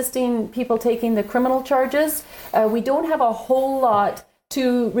assisting people taking the criminal charges. We don't have a whole lot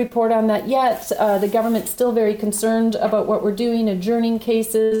to report on that yet. The government's still very concerned about what we're doing, adjourning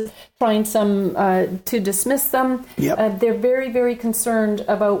cases, trying to dismiss them. They're very, very concerned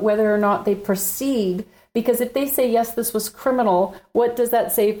about whether or not they proceed. Because if they say, yes, this was criminal, what does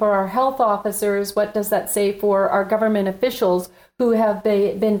that say for our health officers? What does that say for our government officials who have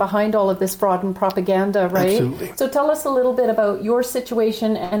been behind all of this fraud and propaganda, right? Absolutely. So tell us a little bit about your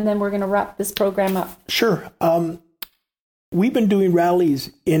situation, and then we're going to wrap this program up. Sure. We've been doing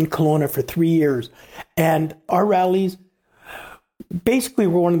rallies in Kelowna for 3 years, and our rallies, basically,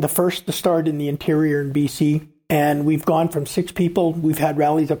 we're one of the first to start in the interior in BC, and we've gone from 6 people. We've had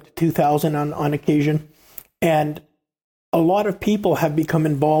rallies up to 2,000 on occasion. And a lot of people have become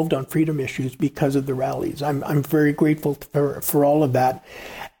involved on freedom issues because of the rallies. I'm very grateful for all of that.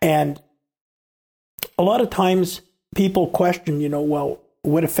 And a lot of times people question, well,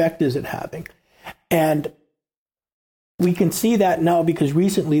 what effect is it having? And we can see that now because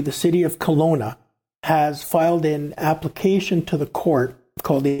recently the city of Kelowna has filed an application to the court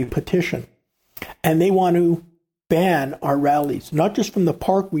called a petition. And they want to ban our rallies, not just from the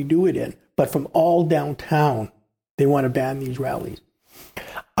park we do it in, but from all downtown. They want to ban these rallies.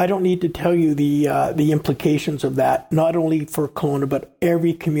 I don't need to tell you the implications of that, not only for Kelowna, but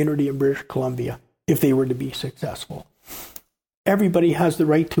every community in British Columbia, if they were to be successful. Everybody has the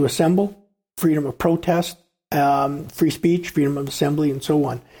right to assemble, freedom of protest, free speech, freedom of assembly, and so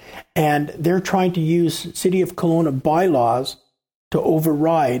on. And they're trying to use City of Kelowna bylaws to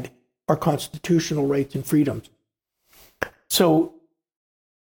override our constitutional rights and freedoms. So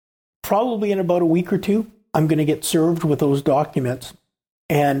probably in about a week or two, I'm going to get served with those documents,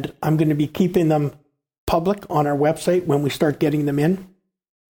 and I'm going to be keeping them public on our website when we start getting them in.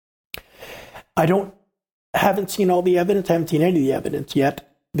 Haven't seen all the evidence. I haven't seen any of the evidence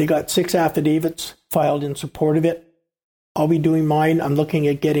yet. They got 6 affidavits filed in support of it. I'll be doing mine. I'm looking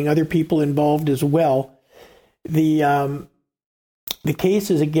at getting other people involved as well. The case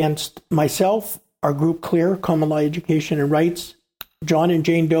is against myself, our group CLEAR, Common Law Education and Rights, John and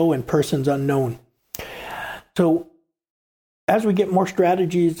Jane Doe, and persons unknown. So as we get more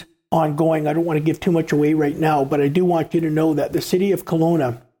strategies ongoing, I don't want to give too much away right now, but I do want you to know that the city of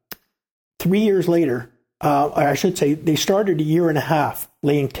Kelowna, 3 years later, I should say, they started a year and a half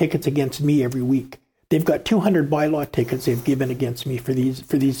laying tickets against me every week. They've got 200 bylaw tickets they've given against me for these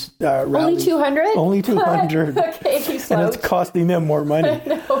rallies. Only 200? Only 200. Okay, and it's costing them more money.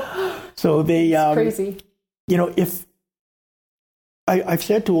 So they, crazy. If I've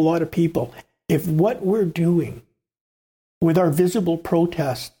said to a lot of people, if what we're doing with our visible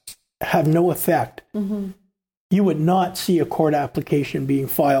protests have no effect, you would not see a court application being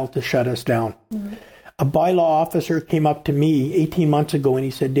filed to shut us down. A bylaw officer came up to me 18 months ago and he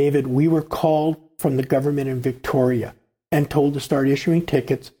said, David, we were called from the government in Victoria and told to start issuing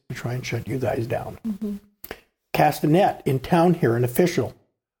tickets to try and shut you guys down. Castanet in town here, an official,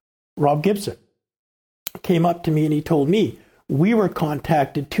 Rob Gibson, came up to me and he told me, we were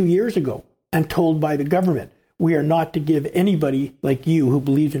contacted 2 years ago and told by the government, we are not to give anybody like you who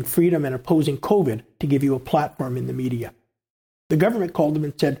believes in freedom and opposing COVID to give you a platform in the media. The government called them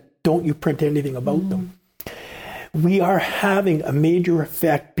and said, don't you print anything about them. We are having a major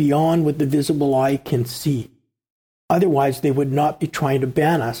effect beyond what the visible eye can see. Otherwise, they would not be trying to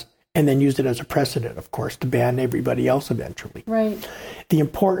ban us and then use it as a precedent, of course, to ban everybody else eventually. Right. The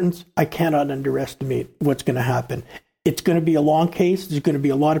importance, I cannot underestimate what's going to happen. It's going to be a long case. There's going to be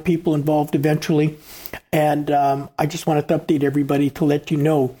a lot of people involved eventually. And I just wanted to update everybody to let you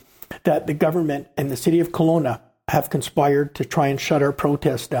know that the government and the city of Kelowna have conspired to try and shut our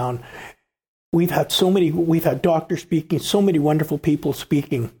protests down. We've had doctors speaking, so many wonderful people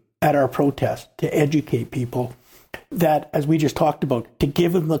speaking at our protest to educate people that, as we just talked about, to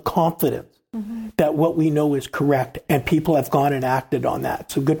give them the confidence that what we know is correct, and people have gone and acted on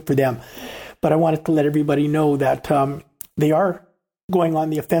that. So good for them. But I wanted to let everybody know that they are going on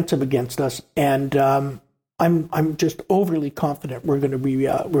the offensive against us, and I'm just overly confident we're going to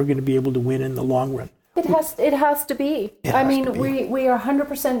be able to win in the long run. It has to be. We are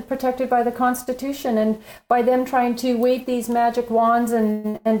 100% protected by the Constitution, and by them trying to wave these magic wands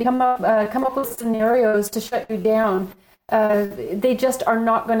and come up with scenarios to shut you down, they just are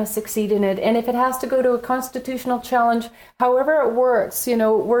not going to succeed in it. And if it has to go to a constitutional challenge, however it works,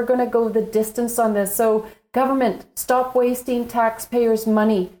 we're going to go the distance on this. So government, stop wasting taxpayers'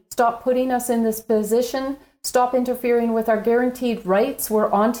 money. Stop putting us in this position. Stop interfering with our guaranteed rights. We're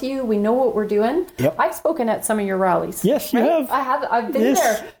on to you. We know what we're doing. Yep. I've spoken at some of your rallies. Yes, you have. I have. I've been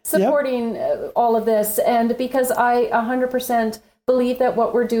there supporting all of this. And because I 100% believe that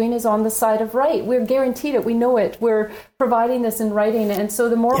what we're doing is on the side of right. We're guaranteed it. We know it. We're providing this in writing. And so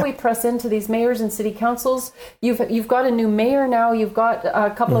the more we press into these mayors and city councils, you've got a new mayor now. You've got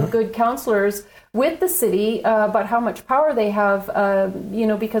a couple of good councillors with the city, but how much power they have,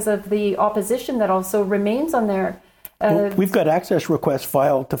 because of the opposition that also remains on there. We've got access requests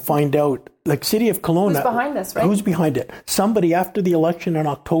filed to find out, like City of Kelowna. Who's behind this, right? Who's behind it? Somebody after the election in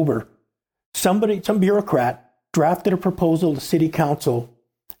October, some bureaucrat drafted a proposal to City Council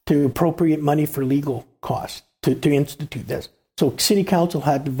to appropriate money for legal costs to institute this. So City Council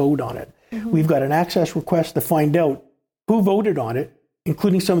had to vote on it. We've got an access request to find out who voted on it,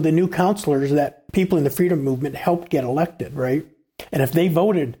 including some of the new councillors that people in the freedom movement helped get elected, right? And if they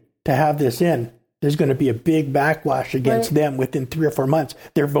voted to have this in, there's going to be a big backlash against them within 3 or 4 months.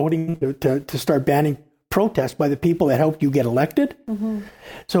 They're voting to start banning protest by the people that helped you get elected.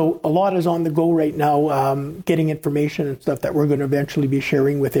 So a lot is on the go right now, getting information and stuff that we're going to eventually be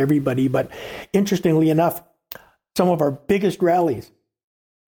sharing with everybody. But interestingly enough, some of our biggest rallies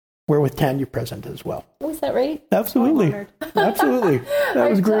were with Tanya present as well. Oh, is that right? Absolutely. Absolutely. That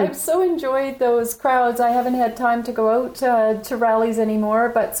was great. I've so enjoyed those crowds. I haven't had time to go out to rallies anymore,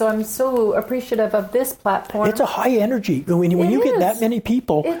 but so I'm so appreciative of this platform. It's a high energy. When you get that many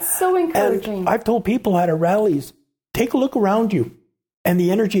people. It's so encouraging. And I've told people at our rallies, take a look around you and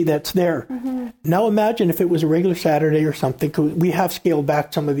the energy that's there. Now imagine if it was a regular Saturday or something. 'Cause we have scaled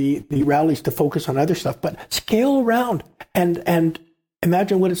back some of the rallies to focus on other stuff, but scale around and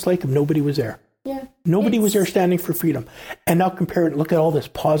imagine what it's like if nobody was there. Yeah. Nobody was there standing for freedom. And now compare it, look at all this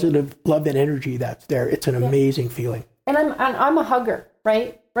positive love and energy that's there. It's an amazing feeling. And I'm a hugger,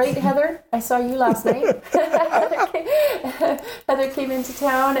 right? Right, Heather? I saw you last night. Heather came into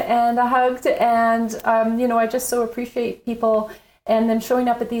town and I hugged, and I just so appreciate people and then showing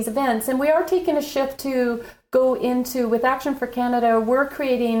up at these events. And we are taking a shift to go into, with Action for Canada, we're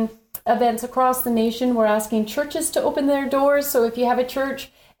creating events across the nation. We're asking churches to open their doors. So if you have a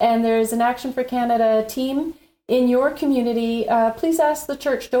church and there's an Action for Canada team in your community, please ask the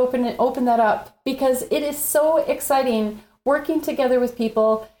church to open that up, because it is so exciting working together with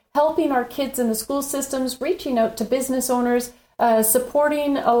people, helping our kids in the school systems, reaching out to business owners,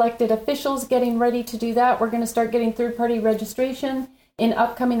 supporting elected officials, getting ready to do that. We're going to start getting third-party registration in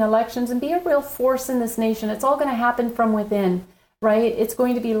upcoming elections and be a real force in this nation. It's all going to happen from within, right? It's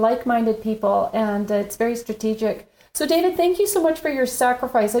going to be like-minded people, and it's very strategic. So, David, thank you so much for your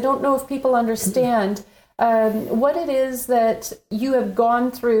sacrifice. I don't know if people understand what it is that you have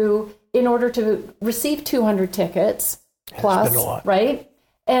gone through in order to receive 200 tickets plus, right?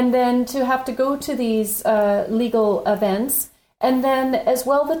 And then to have to go to these legal events. And then as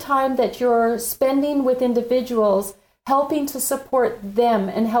well, the time that you're spending with individuals, helping to support them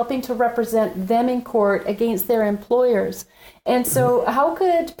and helping to represent them in court against their employers. And so how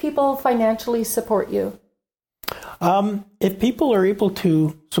could people financially support you? If people are able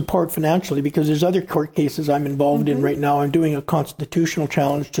to support financially, because there's other court cases I'm involved in right now, I'm doing a constitutional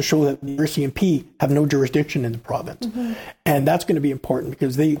challenge to show that the RCMP have no jurisdiction in the province. And that's going to be important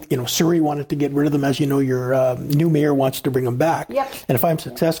because they, Surrey wanted to get rid of them. As you know, your new mayor wants to bring them back. Yep. And if I'm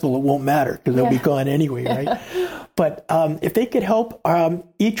successful, it won't matter because they'll be gone anyway, right? But if they could help,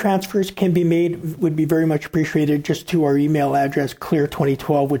 e-transfers can be made, would be very much appreciated, just to our email address,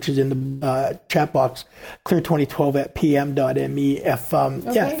 clear2012, which is in the chat box, clear2012@pm.me.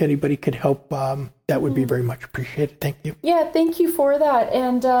 If anybody could help, that would be very much appreciated. Thank you. Yeah, thank you for that.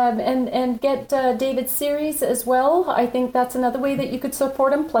 And get David's series as well. I think that's another way that you could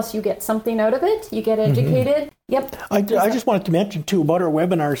support him. Plus, you get something out of it. You get educated. Yep. I just wanted to mention, too, about our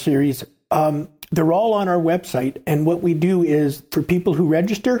webinar series. They're all on our website. And what we do is, for people who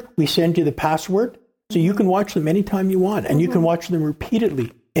register, we send you the password. So you can watch them anytime you want. And you can watch them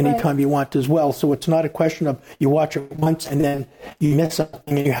repeatedly anytime you want as well. So it's not a question of you watch it once and then you miss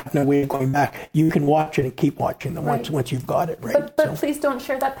something and you have no way of going back. You can watch it and keep watching them once you've got it, right? But please don't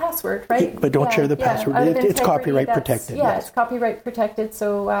share that password, right? But don't share the password. It's copyright protected. It's copyright protected.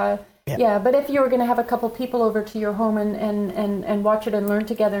 So, but if you were going to have a couple people over to your home and watch it and learn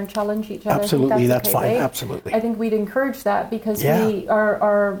together and challenge each other, absolutely, that's okay, fine. right? Absolutely. I think we'd encourage that because we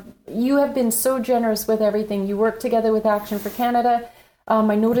are. You have been so generous with everything. You work together with Action for Canada.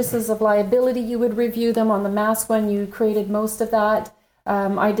 My notices of liability, you would review them. On the mask one, you created most of that.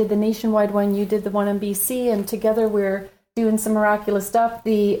 I did the nationwide one, you did the one in BC, and together we're doing some miraculous stuff.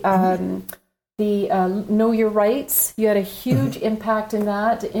 The Know Your Rights, you had a huge impact in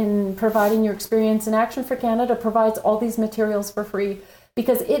that, in providing your experience. And Action for Canada provides all these materials for free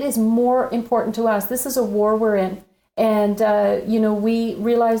because it is more important to us. This is a war we're in, and we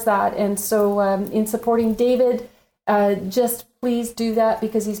realize that. And so in supporting David, just please do that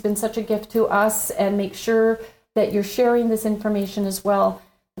because he's been such a gift to us, and make sure that you're sharing this information as well.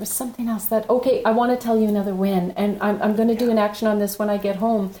 There was something else I want to tell you another win, and I'm going to do an action on this when I get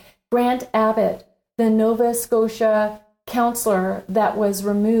home. Grant Abbott, the Nova Scotia councillor that was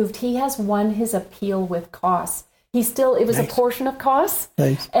removed, he has won his appeal with costs. It was a portion of costs.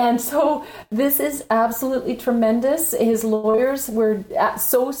 Nice. And so this is absolutely tremendous. His lawyers were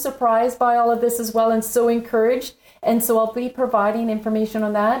so surprised by all of this as well, and so encouraged. And so I'll be providing information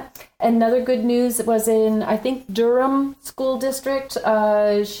on that. Another good news was in, I think, Durham School District.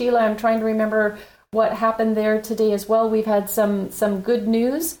 Sheila, I'm trying to remember what happened there today as well. We've had some good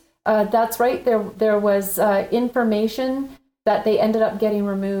news. That's right. There was information that they ended up getting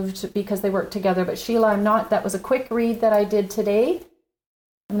removed because they worked together. But Sheila, that was a quick read that I did today.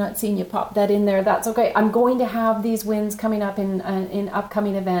 I'm not seeing you pop that in there. That's okay. I'm going to have these wins coming up in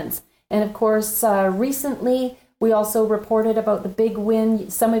upcoming events. And of course, recently, we also reported about the big win.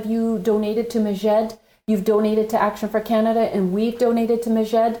 Some of you donated to Majed. You've donated to Action for Canada, and we've donated to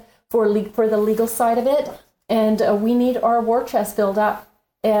Majed for the legal side of it. And we need our war chest filled up.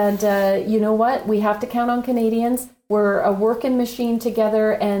 And you know what? We have to count on Canadians. We're a working machine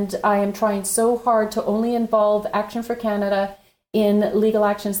together, and I am trying so hard to only involve Action for Canada in legal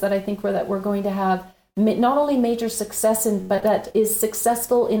actions that I think we're going to have not only major success in, but that is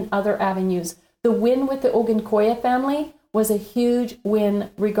successful in other avenues. The win with the Ogunkoya family was a huge win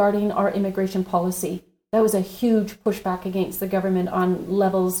regarding our immigration policy. That was a huge pushback against the government on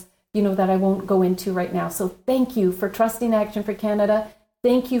levels, that I won't go into right now. So thank you for trusting Action for Canada.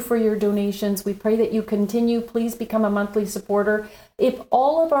 Thank you for your donations. We pray that you continue. Please become a monthly supporter. If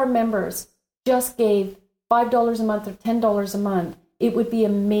all of our members just gave $5 a month or $10 a month, it would be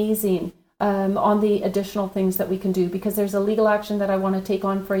amazing on the additional things that we can do, because there's a legal action that I want to take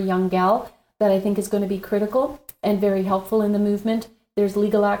on for a young gal that I think is going to be critical and very helpful in the movement. There's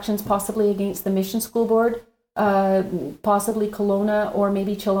legal actions possibly against the Mission School Board, possibly Kelowna, or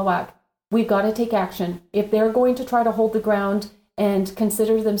maybe Chilliwack. We've got to take action. If they're going to try to hold the ground and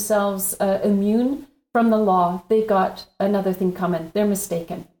consider themselves immune from the law, they've got another thing coming. They're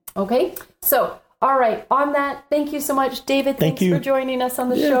mistaken. Okay? So, all right. On that, thank you so much, David. Thanks for joining us on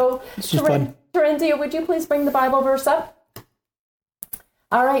the show. This is fun. Terentia, would you please bring the Bible verse up?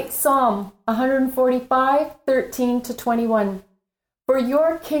 All right, Psalm 145, 13 to 21. For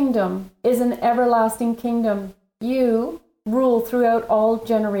your kingdom is an everlasting kingdom. You rule throughout all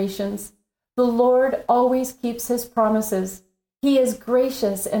generations. The Lord always keeps his promises. He is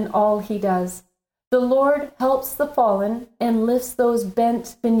gracious in all he does. The Lord helps the fallen and lifts those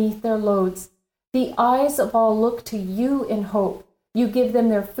bent beneath their loads. The eyes of all look to you in hope. You give them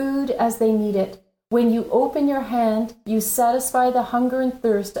their food as they need it. When you open your hand, you satisfy the hunger and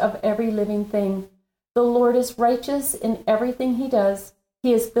thirst of every living thing. The Lord is righteous in everything he does.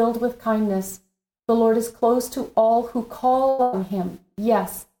 He is filled with kindness. The Lord is close to all who call on him.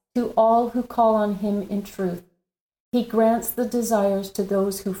 Yes, to all who call on him in truth. He grants the desires to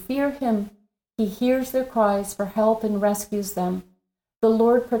those who fear him. He hears their cries for help and rescues them. The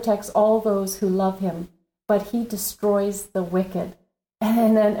Lord protects all those who love him, but he destroys the wicked.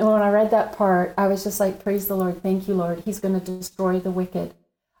 And then when I read that part, I was just like, praise the Lord. Thank you, Lord. He's going to destroy the wicked.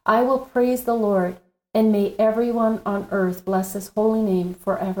 I will praise the Lord, and may everyone on earth bless his holy name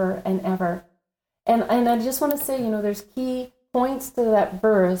forever and ever. And I just want to say, there's key points to that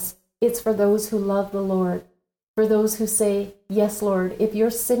verse. It's for those who love the Lord, for those who say, yes, Lord. If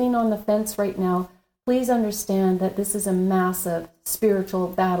you're sitting on the fence right now, please understand that this is a massive spiritual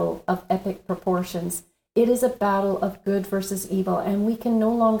battle of epic proportions. It is a battle of good versus evil, and we can no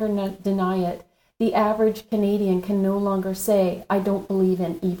longer deny it. The average Canadian can no longer say, I don't believe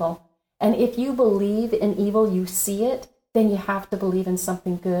in evil. And if you believe in evil, you see it, then you have to believe in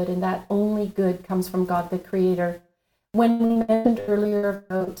something good, and that only good comes from God, the Creator. When we mentioned earlier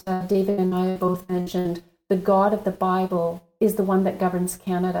about, David and I both mentioned, the God of the Bible is the one that governs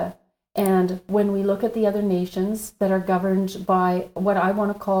Canada. And when we look at the other nations that are governed by what I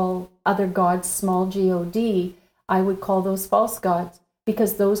want to call other gods, small G-O-D, I would call those false gods,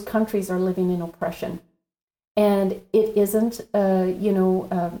 because those countries are living in oppression. And it isn't,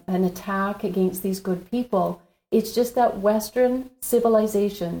 an attack against these good people. It's just that Western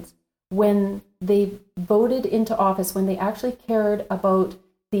civilizations, when they voted into office, when they actually cared about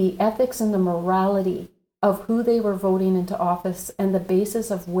the ethics and the morality of who they were voting into office and the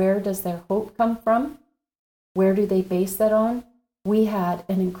basis of where does their hope come from, where do they base that on? We had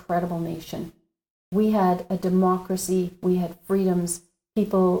an incredible nation. We had a democracy. We had freedoms.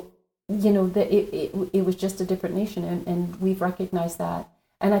 People, it was just a different nation, and we've recognized that.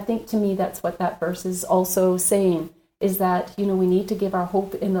 And I think, to me, that's what that verse is also saying, is that, we need to give our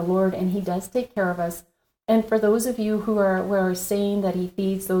hope in the Lord, and he does take care of us. And for those of you who are saying that he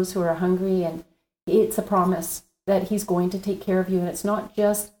feeds those who are hungry, and it's a promise that he's going to take care of you. And it's not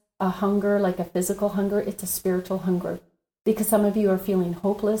just a hunger, like a physical hunger, it's a spiritual hunger. Because some of you are feeling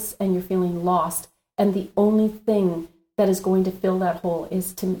hopeless and you're feeling lost. And the only thing that is going to fill that hole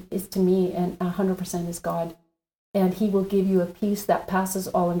is to me, and 100% is God. And he will give you a peace that passes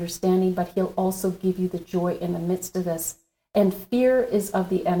all understanding, but he'll also give you the joy in the midst of this. And fear is of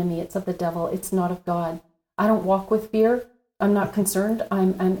the enemy. It's of the devil. It's not of God. I don't walk with fear. I'm not concerned.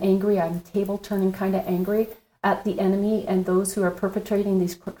 I'm angry. I'm table-turning kind of angry at the enemy and those who are perpetrating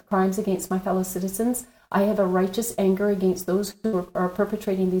these crimes against my fellow citizens. I have a righteous anger against those who are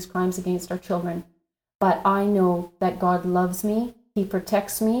perpetrating these crimes against our children. But I know that God loves me, He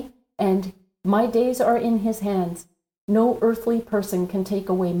protects me, and my days are in his hands. No earthly person can take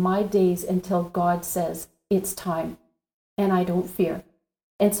away my days until God says it's time, and I don't fear.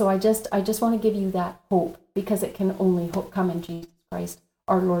 And so I just want to give you that hope, because it can only come in Jesus Christ,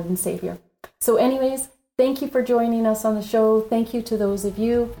 our Lord and Savior. So anyways, thank you for joining us on the show. Thank you to those of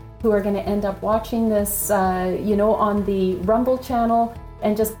you who are going to end up watching this, on the Rumble channel.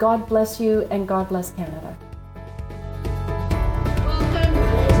 And just God bless you, and God bless Canada.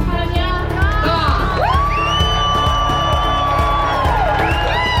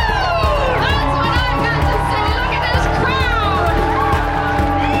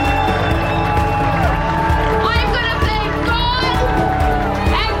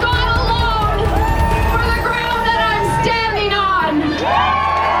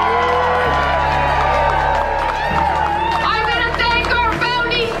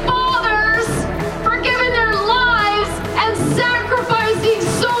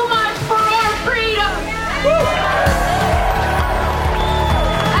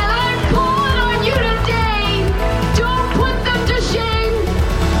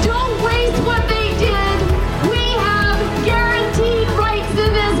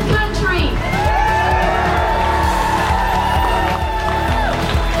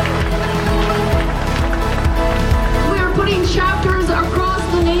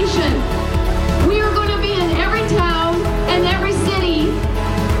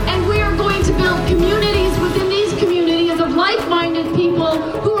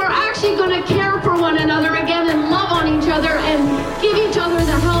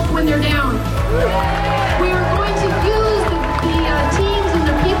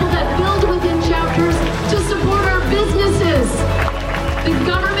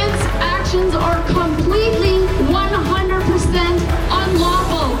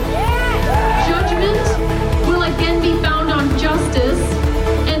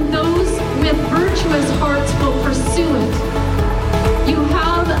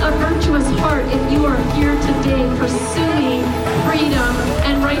 If you are here today pursuing freedom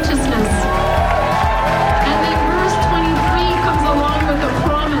and righteousness. And then verse 23 comes along with a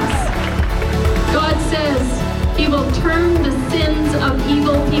promise. God says he will turn the sins of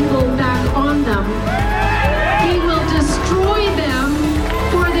evil people back on them. He will destroy them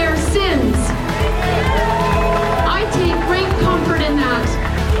for their sins. I take great comfort in that,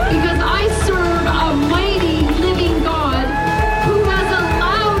 because I serve a mighty living God who has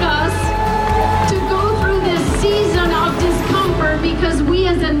allowed us to go through this season of discomfort, because we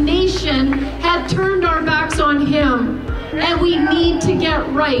as a nation had turned our backs on him, and we need to get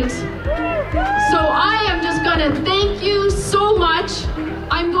right. So I am just going to thank you so much.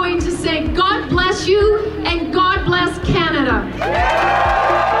 I'm going to say God bless you, and God bless Canada.